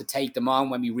not have to take them on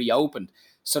when we reopened.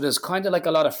 So there's kind of like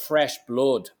a lot of fresh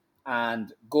blood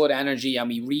and good energy, and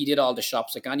we redid all the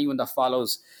shops. Like, anyone that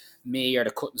follows me or the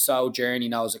cut and sew journey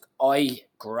knows, like, I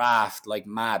graft like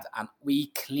mad, and we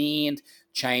cleaned,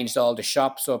 changed all the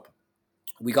shops up.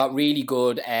 We got really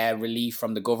good relief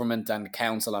from the government and the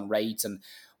council on rates and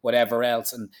whatever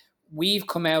else. And we've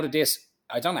come out of this,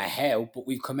 I don't know how, but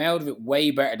we've come out of it way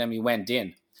better than we went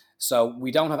in. So we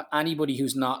don't have anybody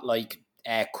who's not like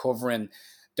covering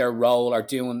their role or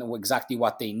doing exactly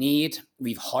what they need.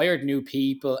 We've hired new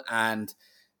people, and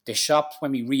the shops,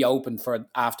 when we reopened for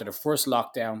after the first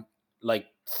lockdown, like,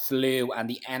 flew, and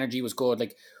the energy was good.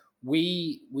 Like,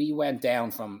 we went down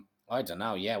from, I don't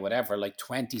know, yeah, whatever, like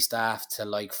 20 staff to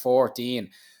like 14.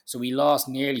 So we lost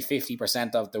nearly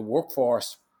 50% of the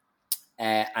workforce.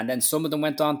 And then some of them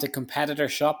went on to competitor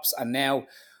shops, and now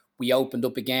we opened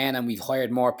up again and we've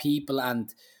hired more people,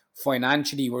 and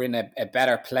financially we're in a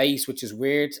better place, which is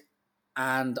weird.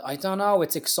 And I don't know,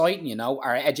 it's exciting, you know.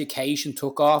 Our education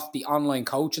took off. The online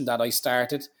coaching that I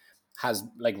started has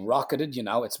like rocketed, you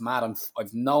know. It's mad.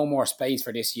 I've no more space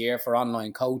for this year for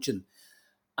online coaching.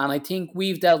 And I think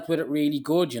we've dealt with it really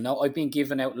good. You know, I've been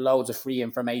giving out loads of free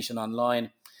information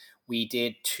online. We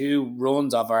did 2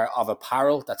 runs of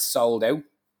apparel that sold out.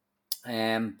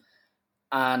 Um,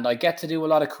 and I get to do a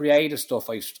lot of creative stuff.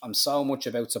 I'm so much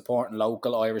about supporting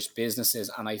local Irish businesses,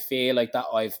 and I feel like that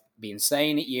I've been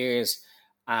saying it years,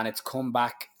 and it's come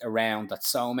back around that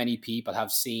so many people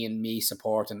have seen me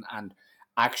supporting and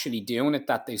actually doing it,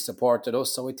 that they supported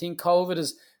us. So I think COVID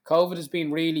has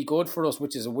been really good for us,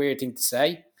 which is a weird thing to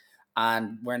say.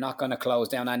 And we're not going to close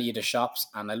down any of the shops,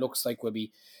 and it looks like we'll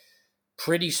be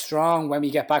pretty strong when we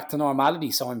get back to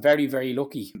normality. So I'm very, very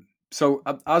lucky. So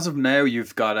as of now,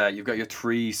 you've got your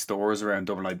 3 stores around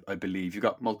Dublin, I believe. You've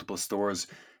got multiple stores.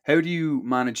 How do you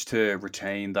manage to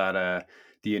retain that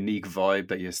the unique vibe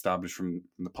that you established from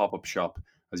the pop-up shop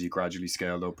as you gradually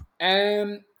scaled up?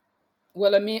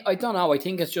 Well, I mean, I don't know. I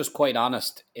think it's just quite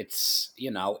honest. It's,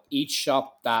 you know, each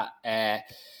shop that I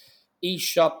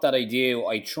do,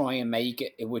 I try and make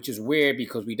it, which is weird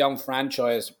because we don't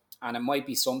franchise, and it might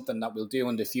be something that we'll do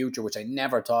in the future, which I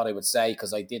never thought I would say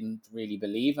because I didn't really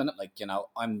believe in it. Like, you know,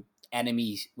 I'm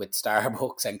enemy with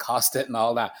Starbucks and Costa and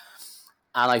all that.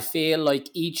 And I feel like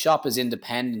each shop is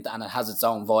independent and it has its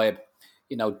own vibe.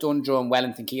 You know, Dundrum,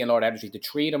 Wellington, Key and Lord Edwards, the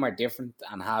 3 of them are different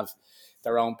and have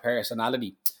their own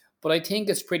personality. But I think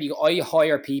it's pretty, I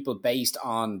hire people based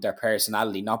on their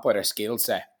personality, not by their skill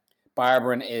set.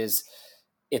 Barbering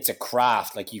it's a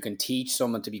craft. Like, you can teach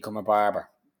someone to become a barber.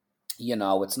 You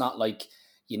know, it's not like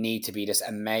you need to be this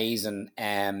amazing,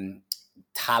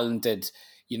 talented.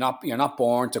 You're not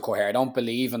born to cut hair. I don't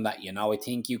believe in that. You know, I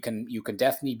think you can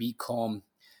definitely become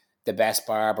the best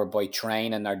barber by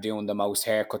training or doing the most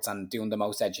haircuts and doing the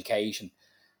most education.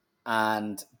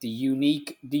 And the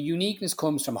uniqueness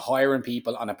comes from hiring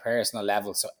people on a personal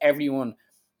level. So everyone,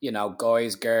 you know,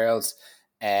 guys, girls,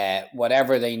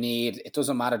 whatever they need, it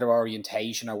doesn't matter their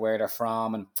orientation or where they're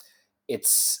from. And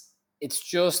it's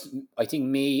just, I think,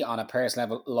 me on a personal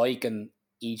level, liking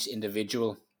each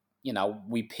individual. You know,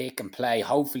 we pick and play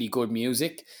hopefully good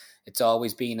music. It's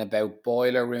always been about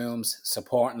boiler rooms,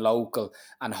 supporting local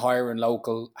and hiring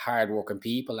local hardworking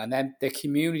people, and then the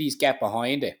communities get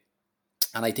behind it,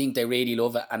 and I think they really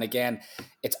love it. And again,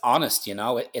 it's honest, you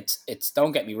know. It's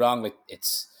don't get me wrong, like,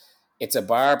 it's a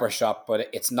barber shop, but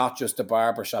it's not just a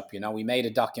barber shop. You know, we made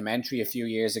a documentary a few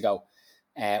years ago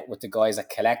with the guys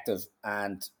at Collective,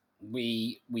 and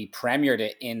we premiered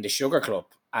it in the Sugar Club,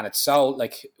 and it's so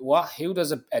like, what? Who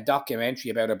does a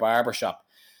documentary about a barbershop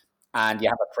and you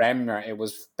have a premiere? It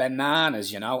was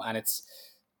bananas, and it's,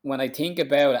 when I think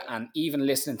about it, and even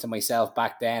listening to myself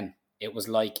back then, it was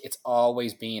like it's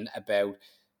always been about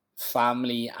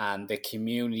family and the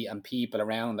community and people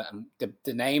around it. And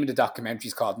the name of the documentary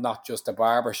is called Not Just a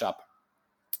Barbershop.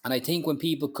 And I think when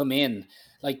people come in,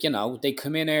 like, they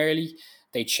come in early,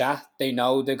 they chat, they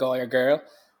know the guy or girl,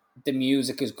 the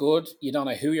music is good. You don't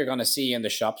know who you're going to see in the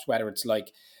shops, whether it's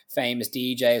like famous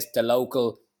DJs, the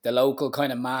local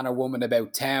kind of man or woman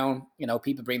about town.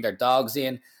 People bring their dogs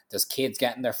in. There's kids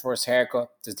getting their first haircut.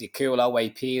 There's the cool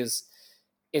OAPs.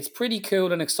 It's pretty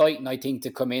cool and exciting, I think, to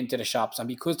come into the shops. And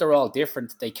because they're all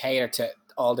different, they cater to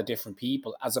all the different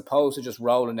people, as opposed to just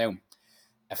rolling out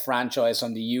a franchise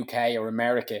from the UK or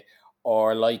America,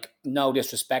 or, like, no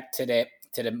disrespect to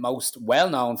the most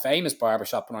well-known famous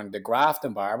barbershop around, the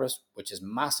Grafton Barbers, which is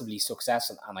massively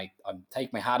successful, and I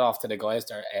take my hat off to the guys.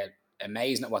 They're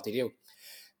amazing at what they do.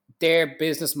 Their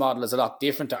business model is a lot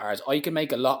different to ours. I can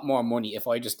make a lot more money if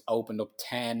I just opened up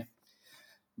 10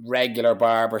 regular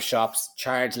barber shops,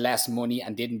 charge less money,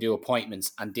 and didn't do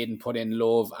appointments, and didn't put in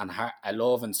love and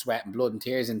love and sweat and blood and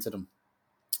tears into them.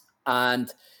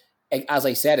 And as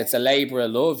I said, it's a labor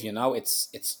of love.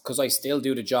 It's because I still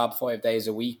do the job 5 days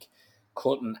a week,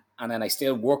 cutting, and then I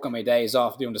still work on my days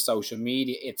off doing the social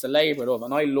media. It's a labor of love,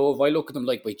 and I look at them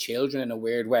like my children in a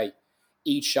weird way.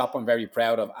 Each shop I'm very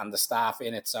proud of, and the staff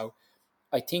in it. So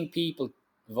I think people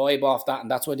vibe off that,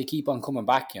 and that's why they keep on coming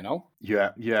back. Yeah.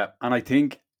 And I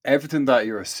think everything that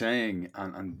you're saying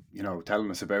and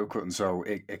telling us about cutting, so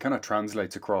it kind of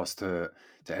translates across to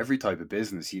every type of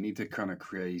business. You need to kind of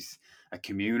create a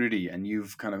community, and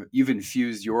you've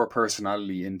infused your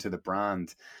personality into the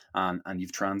brand, and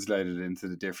you've translated it into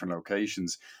the different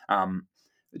locations.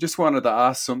 I just wanted to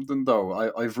ask something though.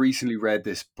 I've recently read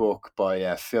this book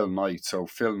by Phil Knight. So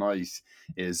Phil Knight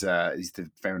is the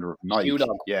founder of Shoe Nike.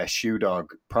 Dog. Yeah, Shoe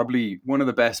Dog. Probably one of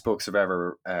the best books I've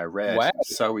ever read. Wow.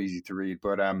 It's so easy to read.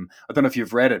 But I don't know if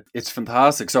you've read it. It's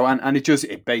fantastic. So and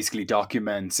it basically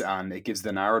documents, and it gives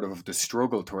the narrative of the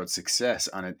struggle towards success,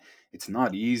 and it's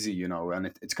not easy, and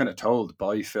it's kind of told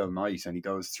by Phil Knight, and he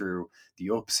goes through the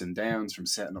ups and downs from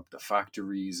setting up the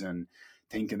factories and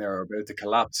thinking they're about to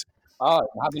collapse. Oh,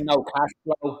 having no cash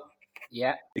flow.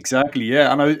 Yeah. Exactly,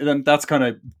 yeah, and that's kind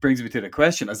of brings me to the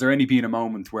question: has there any been a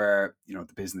moment where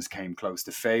the business came close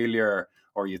to failure,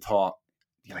 or you thought,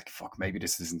 you're like, "Fuck, maybe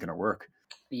this isn't going to work"?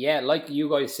 Yeah, like you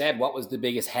guys said, what was the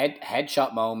biggest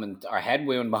headshot moment or head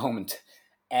wound moment?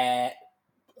 Uh,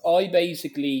 I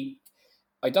basically,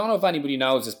 I don't know if anybody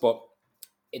knows this, but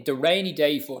the rainy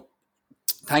day for,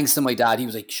 thanks to my dad, he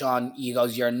was like, Sean, he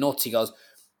goes, you're nuts. He goes,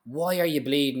 why are you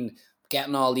bleeding,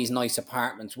 getting all these nice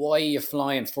apartments? Why are you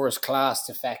flying first class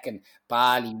to feckin'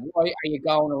 Bali? Why are you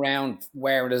going around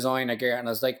wearing designer gear? And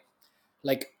I was like,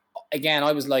 again,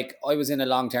 I was in a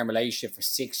long-term relationship for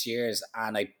 6 years,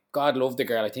 and God love the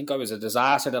girl. I think I was a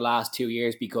disaster the last 2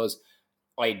 years because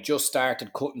I just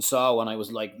started cutting saw, and I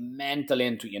was like mental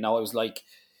into it. I was like,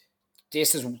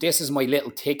 this is my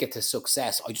little ticket to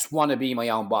success. I just want to be my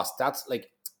own boss. That's like,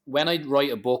 when I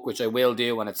write a book, which I will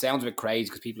do, and it sounds a bit crazy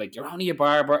because people are like, you're only a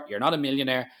barber, you're not a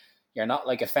millionaire, you're not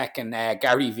like a fucking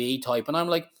Gary V type, and I'm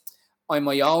like, I'm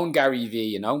my own Gary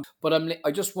V. But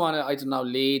I just want to, I don't know,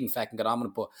 lead and fucking get on with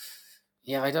it. But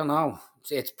yeah, I don't know.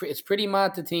 It's pretty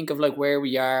mad to think of like where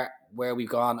we are, where we've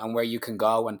gone, and where you can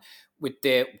go. And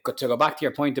to go back to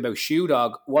your point about Shoe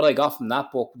Dog, what I got from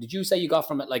that book, did you say you got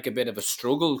from it like a bit of a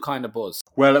struggle kind of buzz?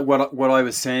 Well, what I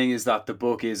was saying is that the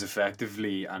book is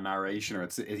effectively a narration, or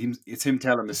it's him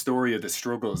telling the story of the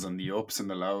struggles and the ups and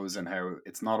the lows, and how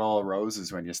it's not all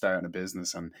roses when you're starting a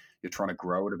business and you're trying to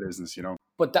grow the business.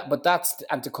 But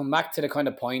and to come back to the kind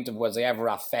of point of, was I ever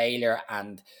a failure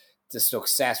and the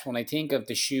success, when I think of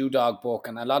the Shoe Dog book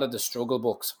and a lot of the struggle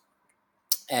books,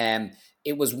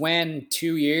 it was when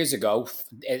 2 years ago,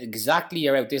 exactly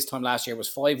around this time last year, it was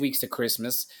 5 weeks to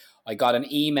Christmas. I got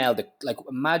an email that, like,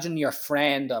 imagine your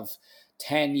friend of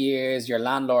 10 years, your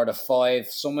landlord of 5,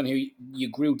 someone who you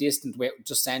grew distant with,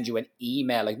 just send you an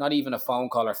email, like not even a phone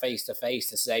call or face to face,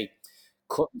 to say,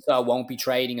 cut and sew won't be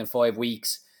trading in 5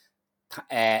 weeks.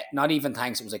 Not even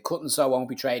thanks. It was like, cut and sew won't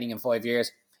be trading in 5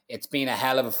 years. It's been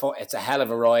it's a hell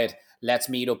of a ride. Let's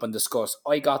meet up and discuss.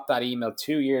 I got that email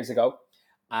 2 years ago,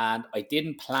 and I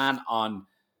didn't plan on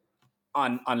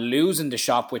losing the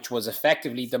shop, which was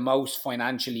effectively the most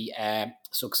financially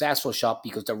successful shop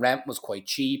because the rent was quite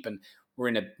cheap and we're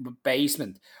in a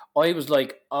basement. I was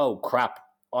like, oh crap,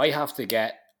 I have to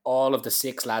get all of the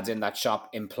 6 lads in that shop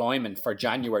employment for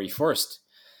January 1st.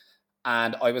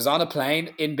 And I was on a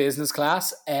plane in business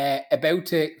class, about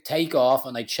to take off,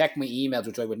 and I checked my emails,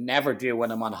 which I would never do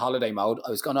when I'm on holiday mode. I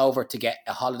was going over to get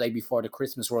a holiday before the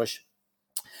Christmas rush,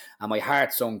 and my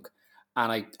heart sunk.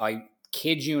 And I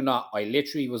kid you not, I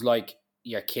literally was like,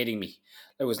 "You're kidding me."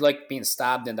 It was like being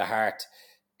stabbed in the heart.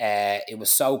 It was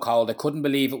so cold. I couldn't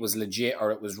believe it was legit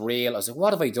or it was real. I was like,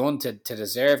 "What have I done to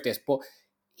deserve this?" But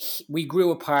we grew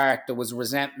apart. There was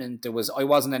resentment. I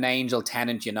wasn't an angel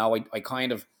tenant, you know. I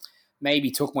kind of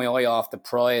maybe took my eye off the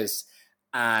prize,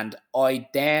 and I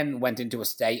then went into a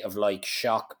state of like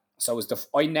shock. So it was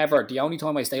the only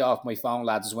time I stay off my phone,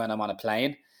 lads, is when I'm on a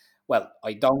plane. Well,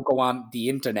 I don't go on the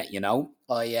internet, you know.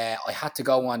 I had to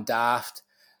go on Daft.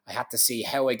 I had to see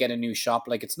how I get a new shop.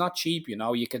 Like, it's not cheap, you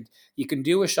know. You can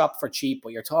do a shop for cheap,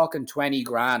 but you're talking 20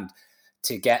 grand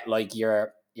to get like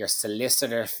your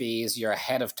solicitor fees, your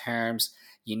head of terms.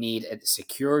 You need a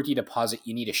security deposit.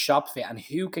 You need a shop fit. And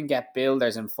who can get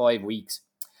builders in 5 weeks?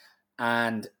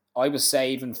 And I was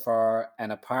saving for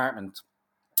an apartment.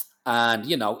 And,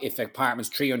 you know, if an apartment's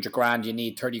 300 grand, you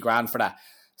need 30 grand for that.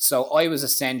 So I was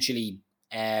essentially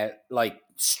like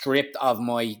stripped of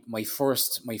my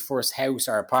first house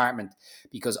or apartment,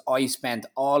 because I spent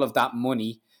all of that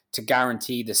money to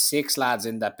guarantee the 6 lads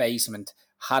in that basement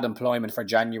had employment for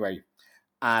January.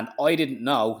 And I didn't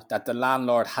know that the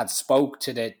landlord had spoke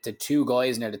to the two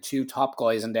guys in there, the two top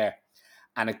guys in there,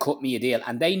 and it cut me a deal.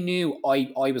 And they knew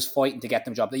I was fighting to get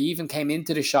them a job. They even came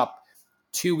into the shop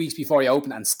 2 weeks before I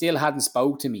opened and still hadn't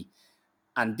spoke to me.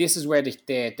 And this is where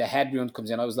the head wound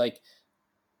comes in. I was like,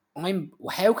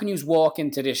 how can you walk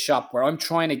into this shop where I'm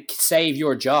trying to save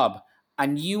your job,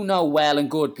 and you know well and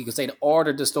good, because they'd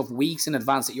ordered the stuff weeks in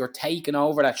advance, that you're taking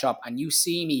over that shop, and you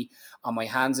see me on my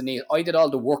hands and knees. I did all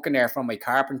the work in there from my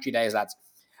carpentry days, lads,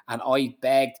 and I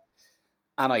begged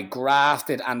and I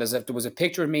grafted, and as if there was a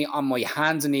picture of me on my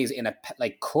hands and knees in a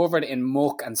like covered in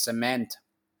muck and cement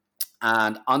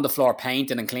and on the floor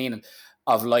painting and cleaning,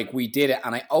 of like, we did it.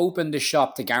 And I opened the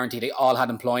shop to guarantee they all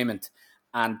had employment.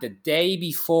 And the day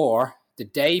before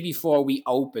we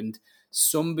opened,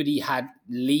 somebody had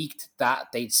leaked that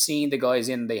they'd seen the guys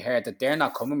in, they heard that they're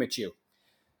not coming with you.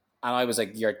 And I was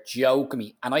like, "You're joking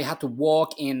me." And I had to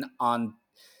walk in on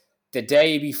the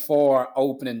day before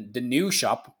opening the new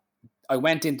shop. I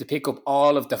went in to pick up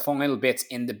all of the final bits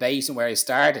in the basement where I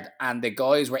started, and the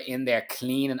guys were in there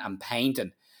cleaning and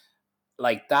painting.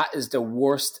 Like, that is the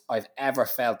worst I've ever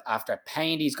felt, after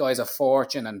paying these guys a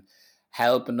fortune and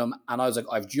helping them. And I was like,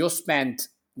 I've just spent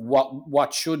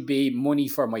what should be money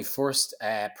for my first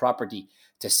property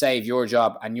to save your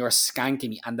job, and you're skanking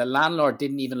me. And the landlord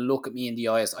didn't even look at me in the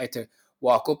eyes. I had to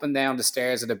walk up and down the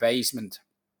stairs of the basement,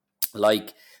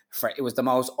 like, it was the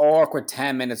most awkward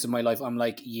 10 minutes of my life. I'm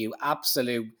like, "You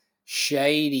absolute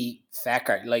shady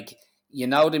fecker." Like, you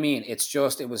know what I mean? It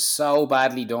was so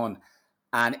badly done.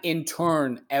 And in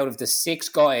turn, out of the six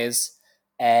guys,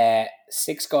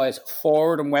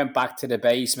 four of them went back to the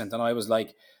basement. And I was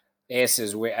like, this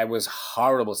is where it was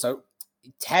horrible. So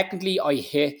technically I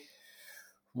hit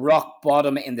rock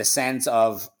bottom in the sense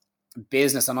of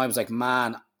business. And I was like,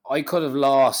 man, I could have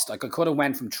lost. Like, I could have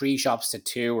went from 3 shops to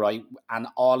 2, right? And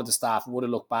all of the staff would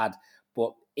have looked bad.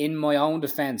 But in my own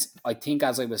defense, I think,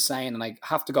 as I was saying, and I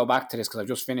have to go back to this because I've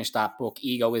just finished that book,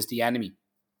 Ego is the Enemy.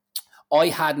 I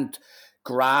hadn't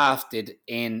grafted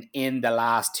in the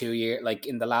last 2 years. Like,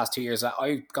 in the last 2 years,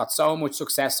 I got so much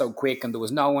success so quick, and there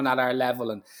was no one at our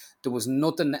level, and there was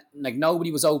nothing, like,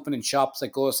 nobody was opening shops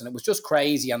like us, and it was just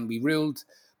crazy, and we ruled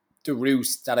the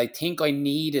roost. That I think I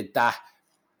needed that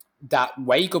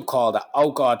wake up call, that,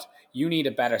 oh God, you need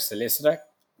a better solicitor,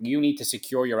 you need to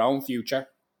secure your own future,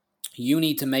 you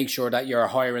need to make sure that you're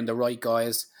hiring the right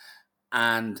guys,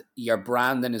 and your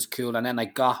branding is cool. And then I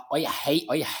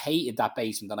hated that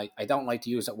basement, and I don't like to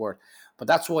use that word, but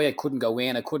that's why I couldn't go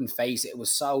in. I couldn't face it. It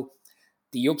was so,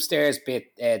 the upstairs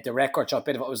bit, the record shop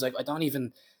bit of it, was like,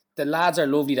 the lads are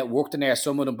lovely that worked in there,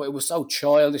 some of them, but it was so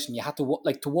childish, and you had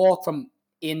to walk from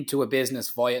into a business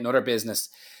via another business.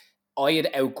 I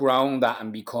had outgrown that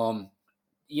and become,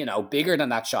 bigger than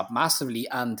that shop massively.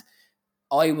 And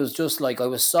I was just like, I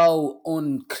was so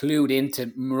unclued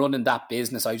into running that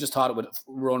business. I just thought it would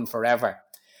run forever.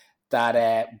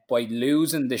 That by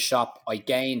losing the shop, I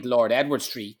gained Lord Edward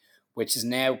Street, which has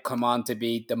now come on to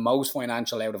be the most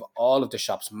financial out of all of the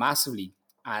shops, massively.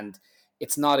 And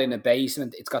it's not in a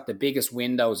basement. It's got the biggest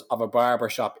windows of a barber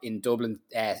shop in Dublin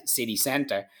city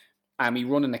centre. And we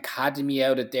run an academy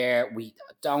out of there. We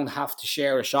don't have to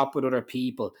share a shop with other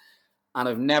people. And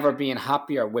I've never been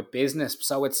happier with business.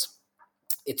 So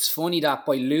it's funny that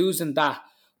by losing that,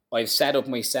 I've set up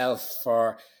myself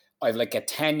for I've like a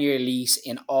 10-year lease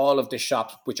in all of the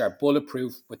shops, which are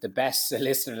bulletproof, with the best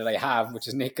solicitor that I have, which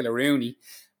is Nicola Rooney.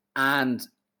 And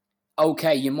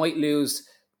okay, you might lose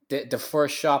the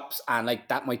first shops, and like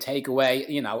that might take away,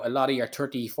 a lot of your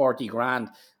 30, 40 grand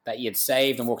that you'd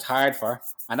saved and worked hard for.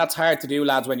 And that's hard to do,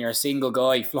 lads, when you're a single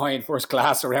guy flying first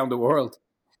class around the world.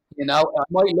 I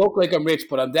might look like I'm rich,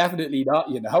 but I'm definitely not.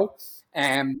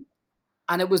 Um,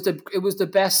 and it was the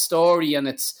best story, and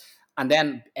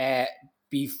then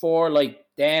before, like,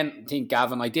 then I think,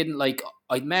 Gavin, I didn't like,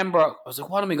 I remember I was like,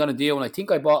 what am I going to do? And I think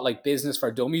I bought like Business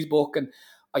for Dummies book, and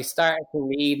I started to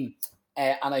read,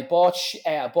 and I bought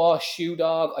Shoe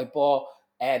Dog, I bought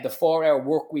the 4 Hour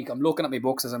Work Week. I'm looking at my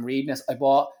books as I'm reading this. I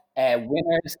bought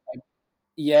Winners.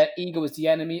 Yeah, Ego is the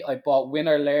Enemy. I bought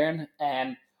Winner Learn,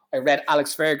 and I read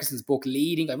Alex Ferguson's book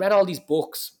Leading. I read all these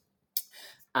books,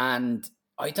 and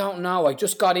I don't know. I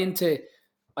just got into.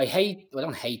 I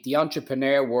don't hate, the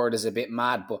entrepreneur word is a bit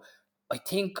mad, but I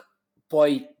think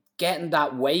by getting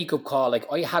that wake up call, like,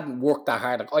 I hadn't worked that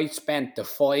hard. Like, I spent the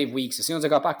 5 weeks as soon as I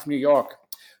got back from New York,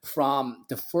 from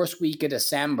the first week of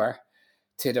December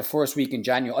to the first week in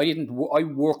January. I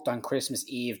worked on Christmas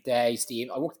Eve day, Steve.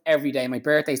 I worked every day. My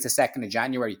birthday's the 2nd of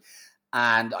January.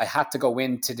 And I had to go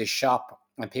into the shop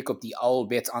and pick up the old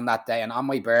bits on that day. And on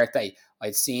my birthday,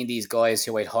 I'd seen these guys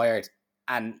who I'd hired,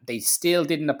 and they still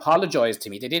didn't apologize to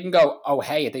me. They didn't go, oh,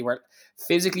 hey. They were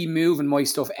physically moving my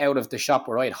stuff out of the shop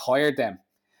where I had hired them.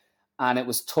 And it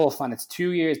was tough. And it's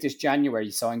 2 years this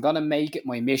January. So I'm going to make it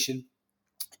my mission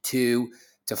to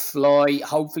fly.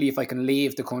 Hopefully, if I can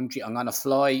leave the country, I'm going to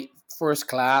fly first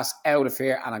class out of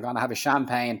here, and I'm going to have a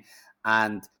champagne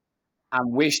and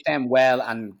wish them well,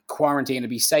 and quarantine, and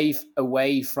be safe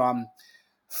away from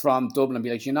Dublin, and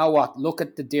be like, you know what? Look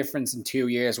at the difference in 2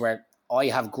 years, where I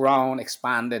have grown,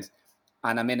 expanded,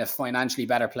 and I'm in a financially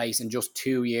better place in just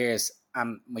 2 years.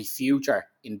 And my future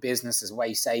in business is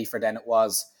way safer than it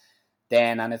was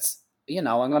then. And it's, I'm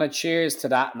going to cheers to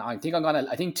that. And I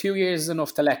think 2 years is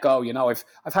enough to let go.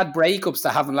 I've had breakups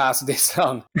that haven't lasted this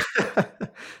long.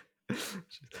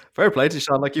 Fair play to you,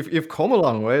 Sean. Like, you've come a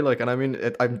long way. Like, and I mean,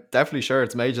 I'm definitely sure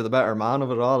it's made you the better man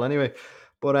of it all. Anyway,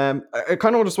 but I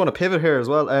kind of just want to pivot here as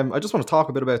well. I just want to talk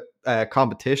a bit about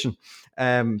competition.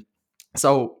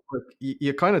 So like,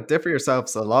 you kind of differ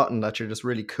yourselves a lot in that you're just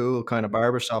really cool kind of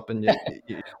barbershop, and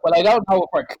Well, I don't know if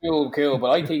we're cool, but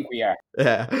I think we are.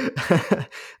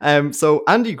 Yeah. So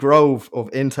Andy Grove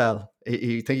of Intel,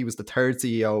 he think he was the third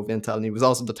CEO of Intel, and he was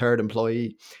also the third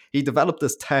employee. He developed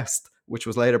this test, which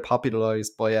was later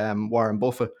popularized by Warren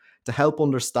Buffett, to help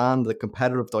understand the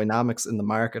competitive dynamics in the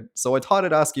market. So I thought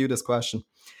I'd ask you this question.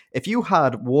 If you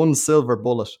had one silver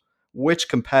bullet, which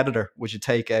competitor would you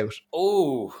take out?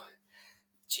 Oh,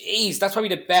 geez, that's probably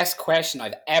the best question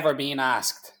I've ever been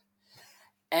asked.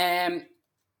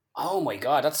 Oh my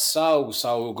God, that's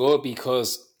so good,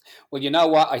 because, well, you know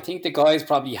what? I think the guys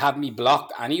probably have me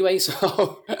blocked anyway,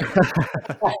 so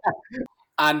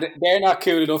and they're not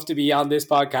cool enough to be on this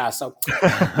podcast. So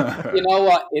you know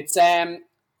what? It's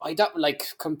I don't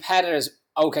like competitors.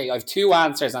 Okay, I have two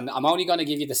answers, and I'm only going to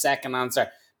give you the second answer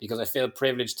because I feel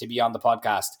privileged to be on the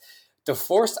podcast. The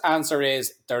first answer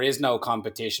is there is no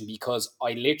competition, because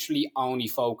I literally only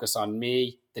focus on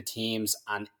me, the teams,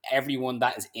 and everyone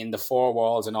that is in the four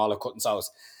walls and all of Cut and Sews.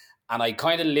 And I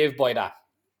kind of live by that.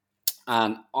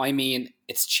 And I mean,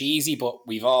 it's cheesy, but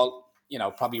we've all,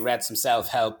 probably read some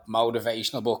self-help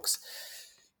motivational books.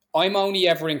 I'm only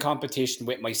ever in competition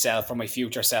with myself or my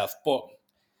future self. But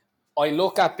I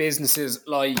look at businesses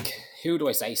like, who do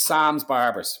I say? Sam's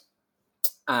Barbers.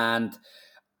 And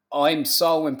I'm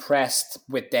so impressed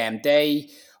with them.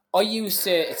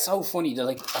 It's so funny. They're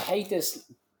like, I hate this.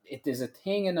 There's a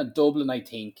thing in Dublin, I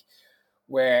think,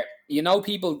 where,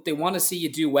 people, they want to see you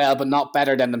do well, but not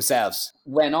better than themselves.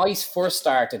 When I first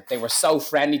started, they were so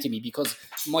friendly to me, because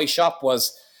my shop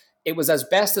was as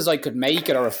best as I could make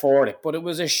it or afford it, but it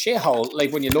was a shithole.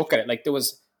 Like, when you look at it, like, there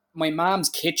was my mom's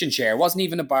kitchen chair. It wasn't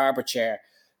even a barber chair.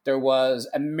 There was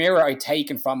a mirror I'd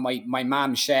taken from my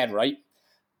mom's shed, right?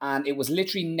 And it was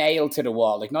literally nailed to the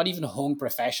wall, like, not even hung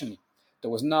professionally. There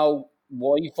was no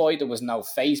Wi-Fi, there was no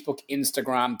Facebook,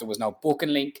 Instagram, there was no booking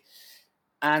link.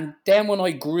 And then when I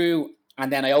grew,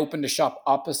 and then I opened a shop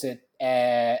opposite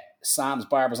Sam's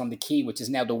Barbers on the Quay, which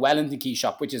is now the Wellington Quay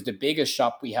shop, which is the biggest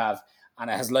shop we have. And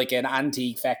it has like an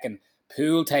antique feckin'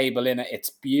 pool table in it.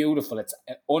 It's beautiful. It's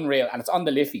unreal. And it's on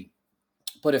the Liffey.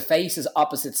 But it faces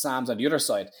opposite Sam's on the other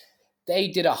side. They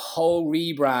did a whole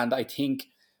rebrand, I think,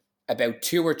 about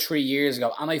 2 or 3 years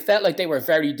ago. And I felt like they were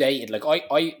very dated. Like,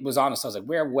 I was honest. I was like,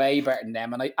 we're way better than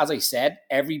them. And as I said,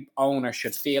 every owner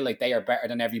should feel like they are better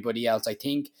than everybody else. I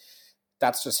think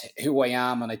that's just who I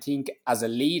am. And I think as a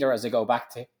leader, as I go back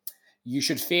to, you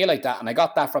should feel like that. And I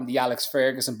got that from the Alex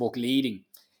Ferguson book, Leading.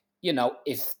 You know,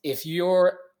 if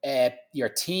your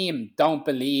team don't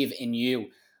believe in you,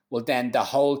 well, then the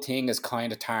whole thing is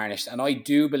kind of tarnished. And I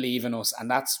do believe in us,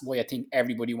 and that's why I think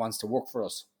everybody wants to work for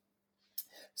us.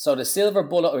 So the silver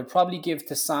bullet I would probably give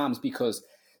to Sam's, because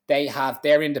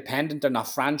they're independent, they're not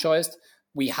franchised.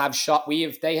 They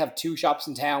have 2 shops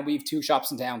in town. We have 2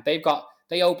 shops in town.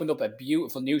 They opened up a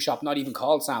beautiful new shop, not even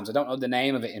called Sam's. I don't know the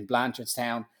name of it, in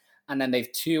Blanchardstown. And then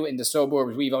they've 2 in the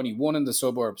suburbs. We've only 1 in the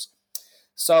suburbs.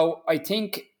 So I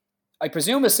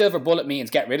presume a silver bullet means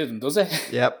get rid of them, does it?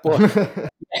 Yep. But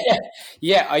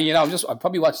yeah, I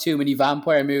probably watched too many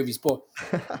vampire movies, but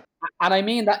and I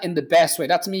mean that in the best way.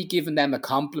 That's me giving them a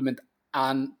compliment,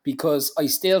 and because I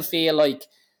still feel like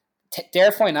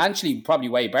they're financially probably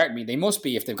way better than me. They must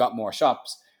be if they've got more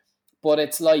shops. But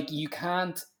it's like you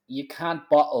can't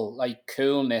bottle like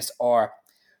coolness or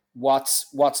what's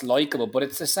likable. But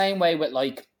it's the same way with,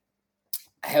 like,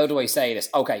 how do I say this?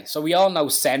 Okay, so we all know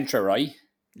Centra, right?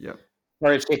 Yep.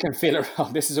 Or a chicken fillet roll.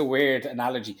 This is a weird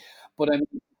analogy, but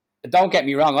don't get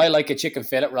me wrong. I like a chicken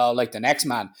fillet roll like the next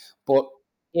man. But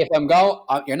if I'm going,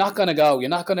 you're not going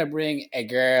to bring a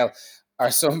girl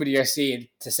or somebody you're seeing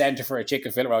to Centra for a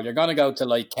chicken fillet roll. You're going to go to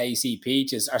like KC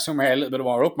Peaches or somewhere a little bit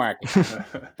more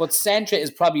upmarket. But Centra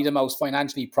is probably the most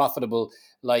financially profitable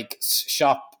like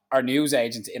shop or news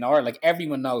agent in Ireland. Like,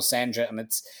 everyone knows Centra, and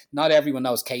it's not everyone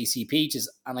knows KC Peaches.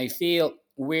 And I feel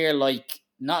we're like,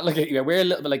 not like, we're a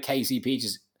little bit like KC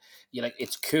Peaches. You like,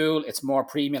 it's cool, it's more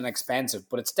premium and expensive,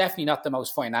 but it's definitely not the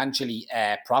most financially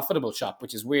profitable shop,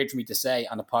 which is weird for me to say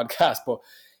on a podcast. But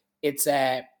it's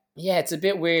it's a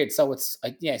bit weird. So it's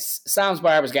yes, Sam's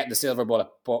Barber's getting the silver bullet,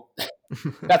 but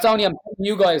that's only I'm telling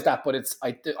you guys that. But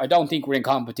I don't think we're in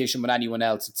competition with anyone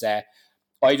else. It's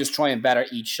I just try and better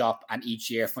each shop and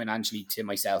each year financially to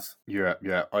myself. Yeah.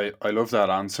 I love that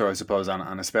answer, I suppose,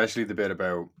 and especially the bit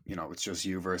about, it's just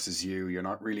you versus you. You're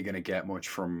not really going to get much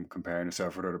from comparing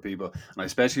yourself with other people. And I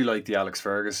especially like the Alex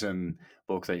Ferguson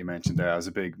book that you mentioned there. As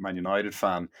a big Man United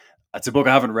fan, it's a book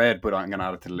I haven't read, but I'm going to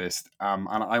add it to the list. And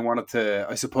I wanted to,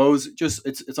 I suppose, just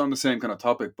it's on the same kind of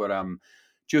topic, but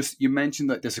just, you mentioned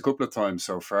that this a couple of times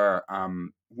so far.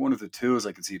 One of the tools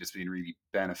I can see that's been really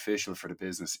beneficial for the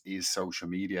business is social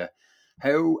media.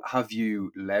 How have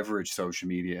you leveraged social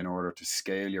media in order to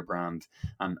scale your brand?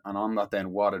 And on that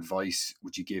then, what advice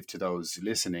would you give to those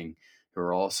listening who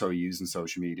are also using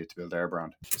social media to build their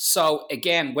brand? So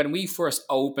again, when we first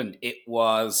opened, it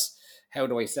was, how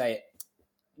do I say it?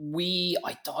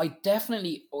 I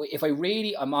definitely,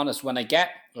 I'm honest,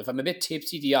 if I'm a bit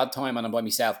tipsy the odd time and I'm by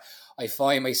myself, I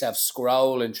find myself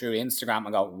scrolling through Instagram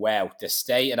and go, wow, the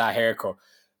state of that haircut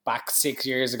back 6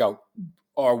 years ago.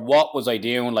 Or what was I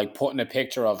doing? Like putting a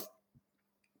picture of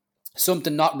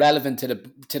something not relevant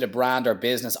to the brand or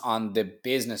business on the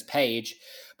business page,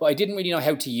 but I didn't really know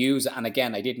how to use it. And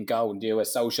again, I didn't go and do a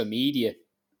social media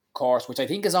course, which I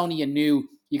think is only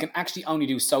you can actually only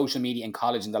do social media in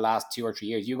college in the last 2 or 3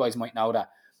 years. You guys might know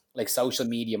that, like social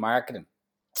media marketing.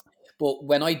 But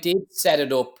when I did set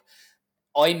it up,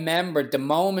 I remember the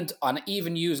moment on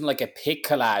even using like a pic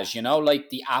collage, like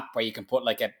the app where you can put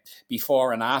like a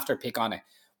before and after pic on it.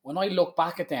 When I look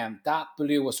back at them, that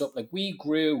blew us up. Like we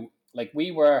grew, like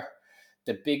we were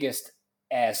the biggest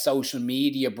social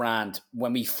media brand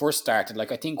when we first started.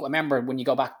 Like I remember when you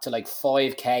go back to like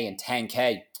 5K and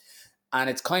 10K, and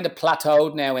it's kind of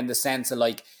plateaued now in the sense of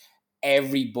like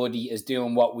everybody is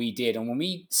doing what we did. And when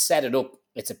we set it up,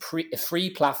 it's a free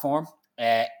platform.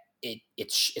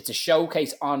 It's a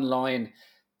showcase online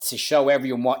to show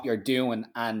everyone what you're doing.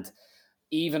 And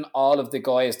even all of the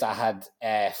guys that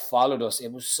had followed us,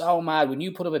 it was so mad when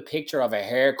you put up a picture of a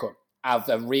haircut of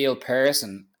a real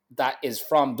person that is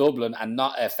from Dublin and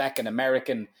not a fucking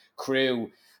American crew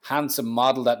handsome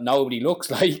model that nobody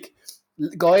looks like.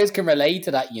 Guys can relate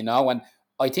to that, and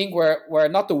I think we're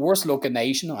not the worst looking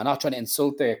nation. I'm not trying to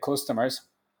insult the customers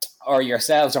or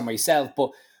yourselves or myself, but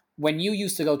when you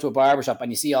used to go to a barbershop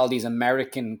and you see all these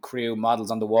American crew models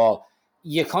on the wall,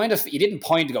 you didn't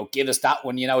point to go, give us that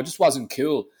one, it just wasn't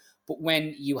cool. But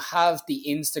when you have the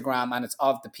Instagram and it's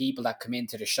of the people that come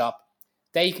into the shop,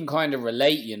 they can kind of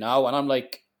relate, and I'm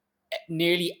like,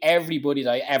 nearly everybody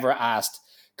that I ever asked,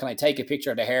 can I take a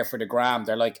picture of the hair for the gram?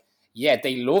 They're like, yeah,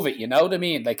 they love it, you know what I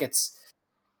mean? Like it's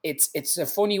a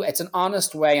funny, it's an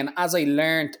honest way. And as I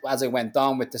learned, as I went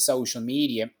on with the social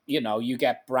media, you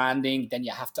get branding, then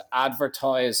you have to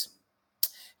advertise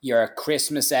your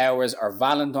Christmas hours or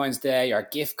Valentine's Day or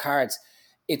gift cards.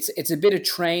 It's a bit of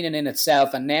training in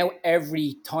itself. And now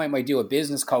every time I do a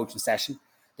business coaching session,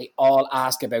 they all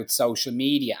ask about social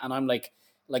media. And I'm like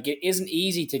it isn't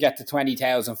easy to get to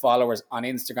 20,000 followers on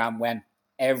Instagram when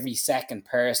every second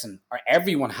person or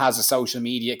everyone has a social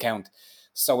media account.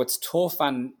 So it's tough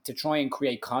and to try and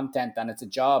create content, and it's a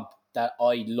job that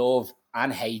I love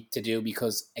and hate to do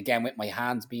because, again, with my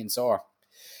hands being sore,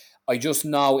 I just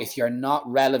know if you're not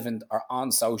relevant or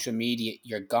on social media,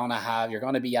 you're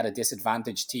gonna be at a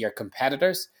disadvantage to your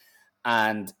competitors.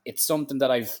 And it's something that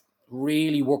I've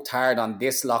really worked hard on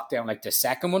this lockdown, like the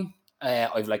second one. I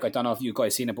don't know if you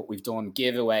guys seen it, but we've done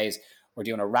giveaways. We're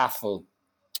doing a raffle,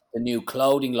 the new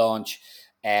clothing launch.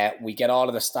 We get all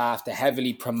of the staff to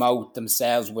heavily promote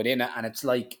themselves within it, and it's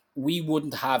like we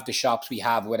wouldn't have the shops we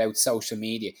have without social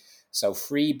media. So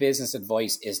free business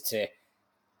advice is to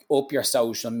up your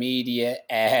social media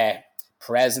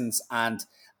presence and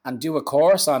do a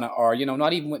course on it, or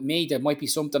not even with me, there might be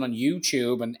something on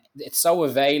YouTube, and it's so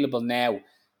available now.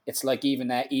 It's like even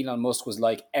Elon Musk was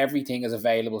like, everything is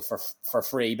available for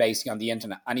free basically on the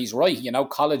internet, and he's right.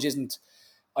 College isn't,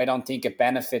 I don't think it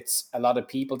benefits a lot of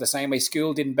people the same way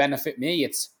school didn't benefit me.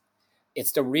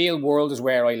 It's the real world is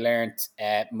where I learned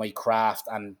my craft,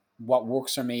 and what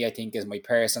works for me, I think, is my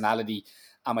personality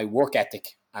and my work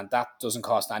ethic, and that doesn't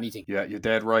cost anything. Yeah, you're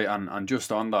dead right. And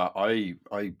just on that,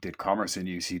 I did commerce in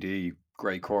UCD.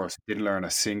 Great course. Didn't learn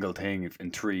a single thing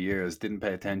in 3 years. Didn't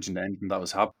pay attention to anything that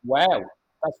was happening. Wow,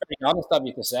 that's very honest of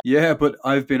you to say. Yeah, but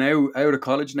I've been out of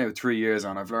college now 3 years,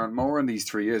 and I've learned more in these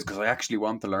 3 years because I actually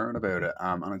want to learn about it.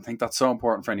 And I think that's so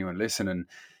important for anyone listening.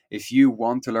 If you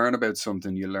want to learn about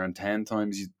something, you learn 10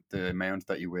 times the amount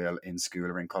that you will in school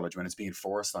or in college when it's being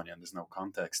forced on you and there's no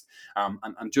context.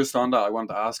 And just on that, I want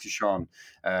to ask you, Sean,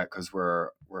 because we're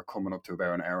coming up to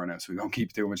about an hour now, so we won't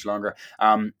keep too much longer.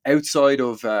 Outside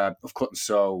of cut and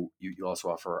sew, you also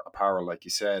offer apparel, like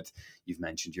you said. You've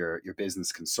mentioned your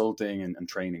business consulting and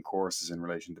training courses in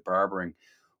relation to barbering.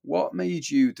 What made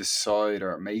you decide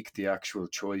or make the actual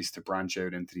choice to branch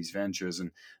out into these ventures?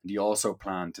 And do you also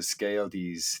plan to scale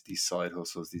these side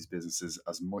hustles, these businesses,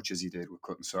 as much as you did with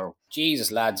cut and sew?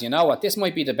 Jesus, lads, you know what? This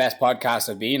might be the best podcast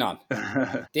I've been on.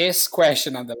 This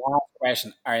question and the last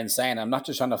question are insane. I'm not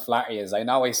just trying to flatter you. I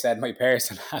know I said my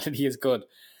personality is good,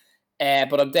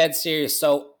 but I'm dead serious.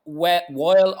 So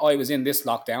while I was in this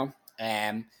lockdown,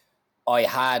 I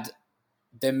had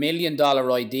the $1 million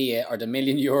idea or the $1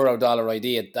 million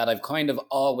idea that I've kind of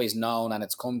always known, and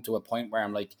it's come to a point where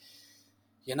I'm like,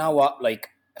 you know what? Like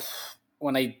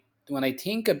when I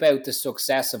think about the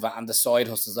success of it and the side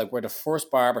hustles, like we're the first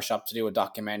barbershop to do a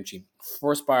documentary,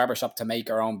 first barbershop to make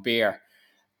our own beer.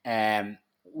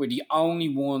 We're the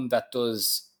only one that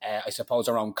does, I suppose,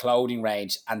 our own clothing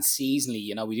range, and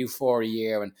seasonally, we do 4 a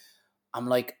year, and I'm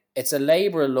like, it's a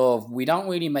labor of love. We don't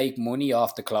really make money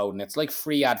off the clothing. It's like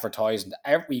free advertising.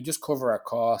 We just cover our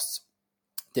costs.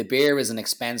 The beer is an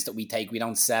expense that we take. We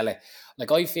don't sell it.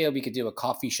 Like, I feel we could do a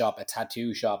coffee shop, a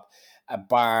tattoo shop, a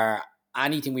bar,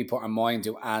 anything we put our mind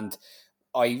to. And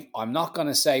I'm not going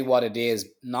to say what it is,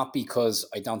 not because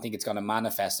I don't think it's going to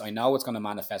manifest. I know it's going to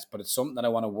manifest, but it's something that I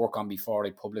want to work on before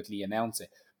I publicly announce it.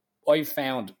 I've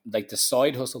found, like, the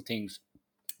side hustle things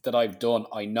that I've done,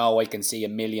 I know I can see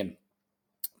 $1 million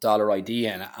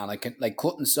idea in it, and I can, like,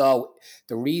 cut and sew.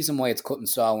 The reason why it's cut and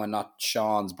sew and not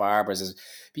Sean's Barbers is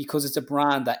because it's a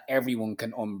brand that everyone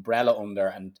can umbrella under,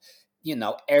 and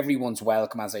everyone's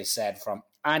welcome, as I said, from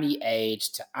any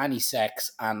age to any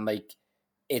sex, and like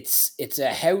it's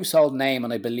a household name,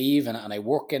 and I believe in it, and I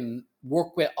work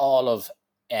with all of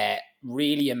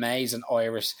really amazing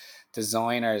Irish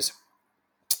designers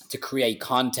to create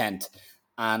content.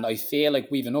 And I feel like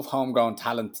we've enough homegrown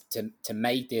talent to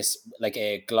make this like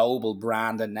a global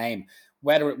brand and name.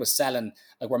 Whether it was selling,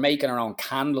 like, we're making our own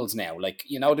candles now, like,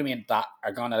 you know what I mean, that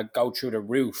are going to go through the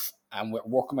roof. And we're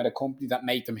working with a company that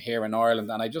make them here in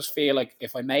Ireland. And I just feel like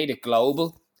if I made it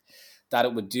global, that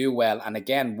it would do well. And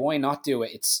again, why not do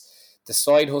it? It's the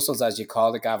side hustles, as you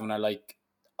call it, Gavin, are like,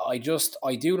 I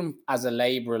do them as a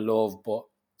labour of love. But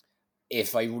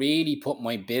if I really put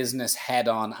my business head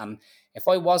on, and if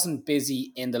I wasn't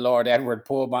busy in the Lord Edward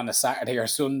pub on a Saturday or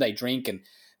Sunday drinking,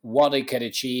 what I could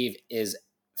achieve is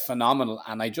phenomenal.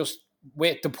 And I just,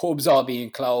 with the pubs all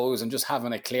being closed and just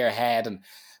having a clear head and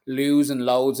losing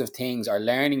loads of things or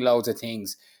learning loads of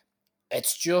things,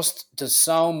 it's just, there's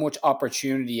so much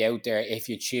opportunity out there if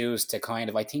you choose to kind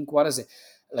of, I think, what is it?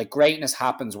 Like, greatness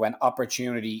happens when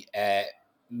opportunity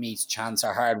meets chance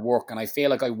or hard work. And I feel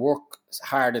like I work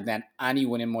harder than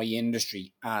anyone in my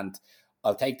industry, and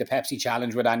I'll take the Pepsi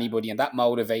challenge with anybody, and that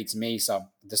motivates me. So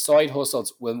the side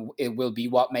hustles will be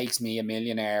what makes me a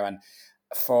millionaire. And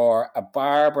for a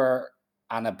barber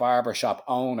and a barbershop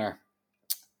owner,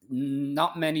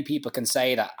 not many people can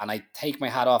say that. And I take my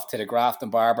hat off to the Grafton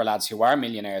Barber lads who are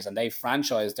millionaires and they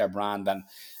franchised their brand and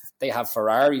they have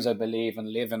Ferraris, I believe,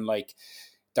 and live in like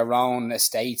their own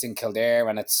estates in Kildare.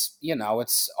 And it's,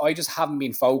 I just haven't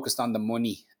been focused on the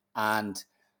money. And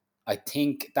I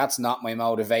think that's not my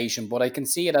motivation, but I can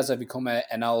see it as I become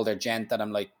an older gent that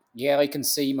I'm like, yeah, I can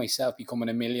see myself becoming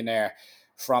a millionaire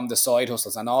from the side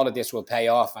hustles and all of this will pay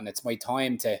off. And it's my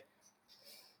time to,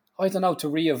 I don't know, to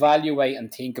reevaluate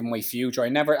and think of my future.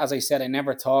 As I said, I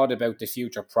never thought about the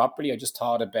future properly. I just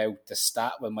thought about the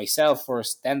staff, well, myself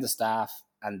first, then the staff.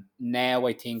 And now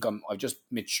I think I've just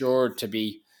matured to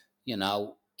be, in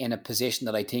a position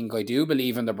that I think I do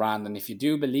believe in the brand. And if you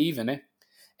do believe in it,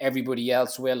 everybody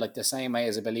else will, like the same way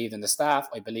as I believe in the staff.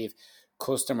 I believe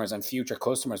customers and future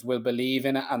customers will believe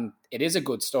in it. And it is a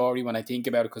good story when I think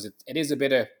about it because it is a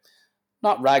bit of,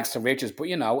 not rags to riches, but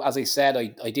as I said,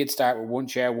 I did start with one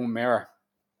chair, one mirror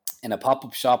in a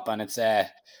pop-up shop, and it's I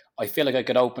feel like I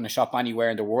could open a shop anywhere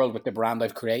in the world with the brand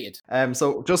I've created.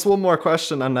 So just one more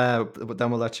question, and then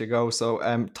we'll let you go. So,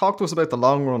 talk to us about the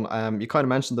long run. You kind of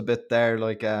mentioned a bit there,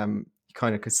 like you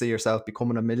kind of could see yourself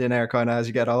becoming a millionaire, kind of as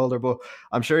you get older. But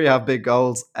I'm sure you have big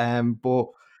goals. But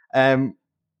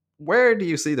where do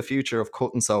you see the future of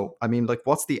Cut and Sew? I mean, like,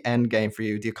 what's the end game for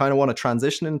you? Do you kind of want to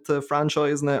transition into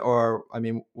franchising it, or I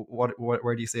mean,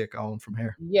 where do you see it going from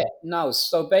here? Yeah, no.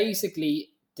 So basically,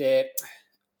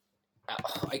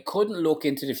 I couldn't look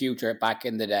into the future back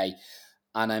in the day,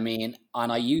 and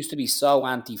I used to be so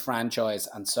anti-franchise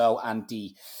and so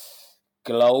anti-global,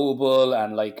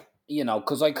 and like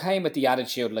because I came with the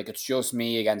attitude like it's just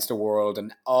me against the world,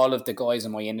 and all of the guys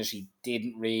in my industry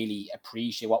didn't really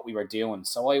appreciate what we were doing.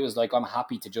 So I was like, I'm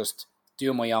happy to just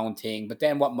do my own thing. But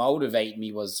then what motivated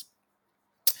me was,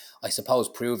 I suppose,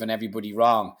 proving everybody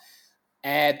wrong.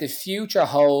 The future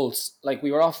holds, like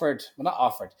we were offered, well, not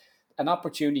offered, an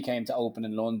opportunity came to open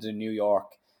in London, New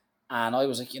York. And I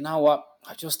was like, you know what?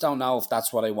 I just don't know if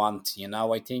that's what I want.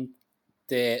 I think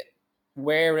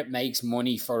where it makes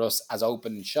money for us as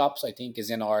opening shops, I think, is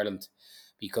in Ireland.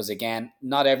 Because again,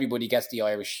 not everybody gets the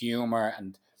Irish humour.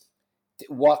 And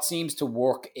what seems to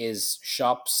work is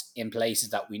shops in places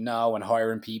that we know and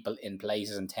hiring people in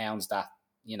places and towns that,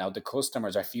 the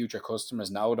customers, our future customers,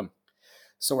 know them.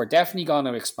 So we're definitely going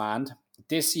to expand.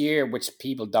 This year, which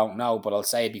people don't know, but I'll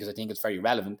say it because I think it's very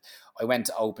relevant, I went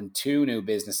to open 2 new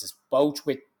businesses, both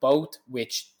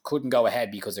which couldn't go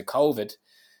ahead because of COVID,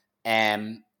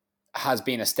 has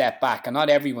been a step back. And not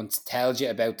everyone tells you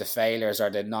about the failures or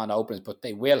the non-opens, but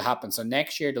they will happen. So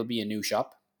next year, there'll be a new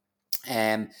shop.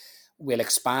 We'll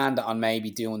expand on maybe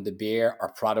doing the beer or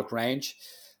product range.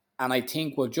 And I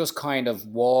think we'll just kind of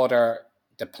water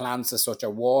the plants as such, or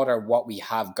water what we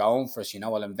have going for us.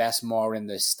 We'll invest more in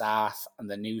the staff and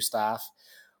the new staff.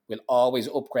 We'll always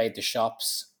upgrade the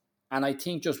shops. And I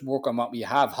think just work on what we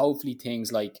have. Hopefully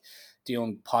things like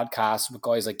doing podcasts with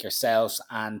guys like yourselves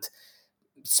and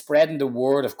spreading the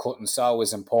word of Cut and Sew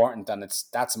is important. And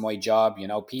that's my job.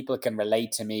 People can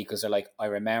relate to me because they're like, I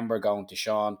remember going to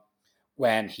Sean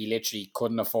when he literally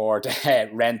couldn't afford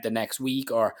rent the next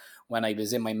week, or when I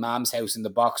was in my mom's house in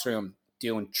the box room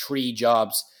doing 3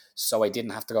 jobs so I didn't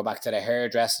have to go back to the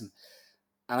hairdressing.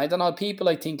 And I don't know, people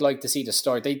I think like to see the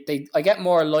story. I get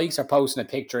more likes or posting a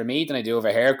picture of me than I do of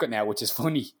a haircut now, which is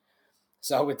funny.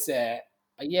 So it's I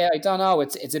don't know.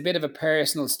 It's a bit of a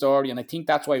personal story, and I think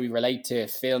that's why we relate to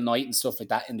Phil Knight and stuff like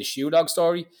that in the Shoe Dog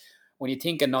story. When you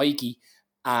think of Nike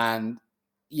and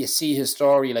you see his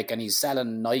story, like, and he's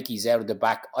selling Nikes out of the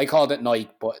back. I called it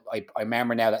Nike, but I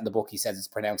remember now that in the book he says it's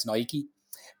pronounced Nike.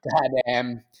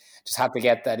 That just had to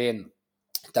get that in.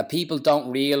 That people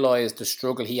don't realize the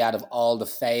struggle he had of all the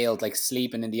failed, like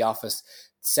sleeping in the office,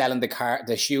 selling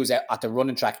the shoes out at the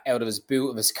running track out of his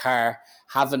boot of his car,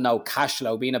 having no cash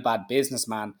flow, being a bad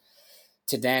businessman,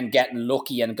 to then getting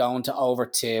lucky and going over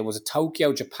to, was it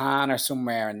Tokyo, Japan or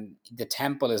somewhere, and the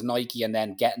temple is Nike, and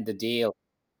then getting the deal.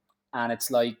 And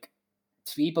it's like,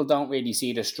 people don't really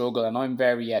see the struggle, and I'm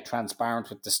very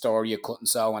transparent with the story of Cut and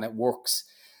Sew, and it works.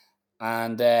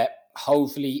 And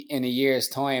hopefully in a year's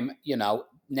time,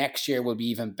 next year will be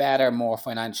even better, more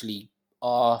financially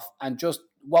off, and just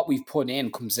what we've put in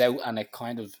comes out and it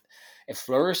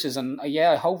flourishes. And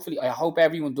I hope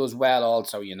everyone does well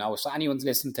also, so anyone's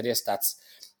listening to this that's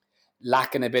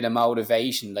lacking a bit of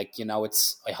motivation, like,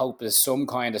 I hope there's some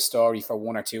kind of story for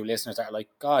 1 or 2 listeners that are like,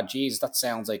 God, geez, that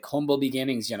sounds like humble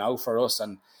beginnings, for us.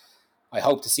 And I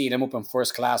hope to see them up in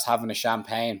first class having a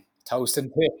champagne,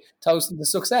 toasting to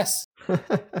success.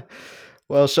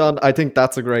 Well, Sean, I think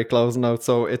that's a great closing note.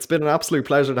 So it's been an absolute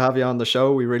pleasure to have you on the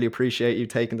show. We really appreciate you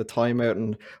taking the time out,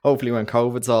 and hopefully when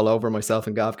COVID's all over, myself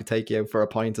and Gav could take you out for a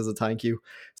pint as a thank you.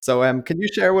 So can you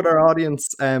share with our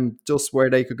audience just where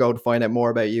they could go to find out more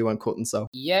about you and Cut and Sew?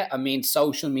 Yeah, I mean,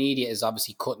 social media is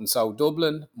obviously Cut and Sew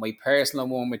Dublin. My personal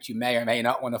one, which you may or may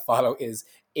not want to follow, is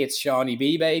It's Shawnee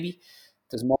B, baby.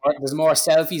 There's more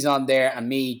selfies on there and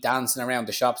me dancing around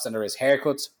the shops than there is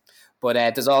haircuts. But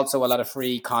there's also a lot of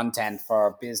free content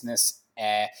for business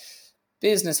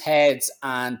heads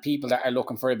and people that are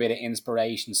looking for a bit of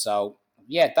inspiration. So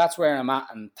yeah, that's where I'm at.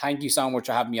 And thank you so much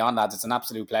for having me on, lads. It's an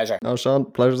absolute pleasure. No, Sean,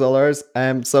 pleasure's all ours.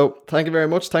 So thank you very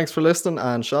much. Thanks for listening.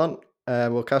 And Sean,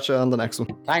 we'll catch you on the next one.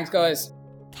 Thanks, guys.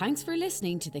 Thanks for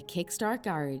listening to the Kickstart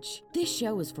Garage. This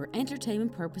show is for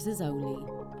entertainment purposes only.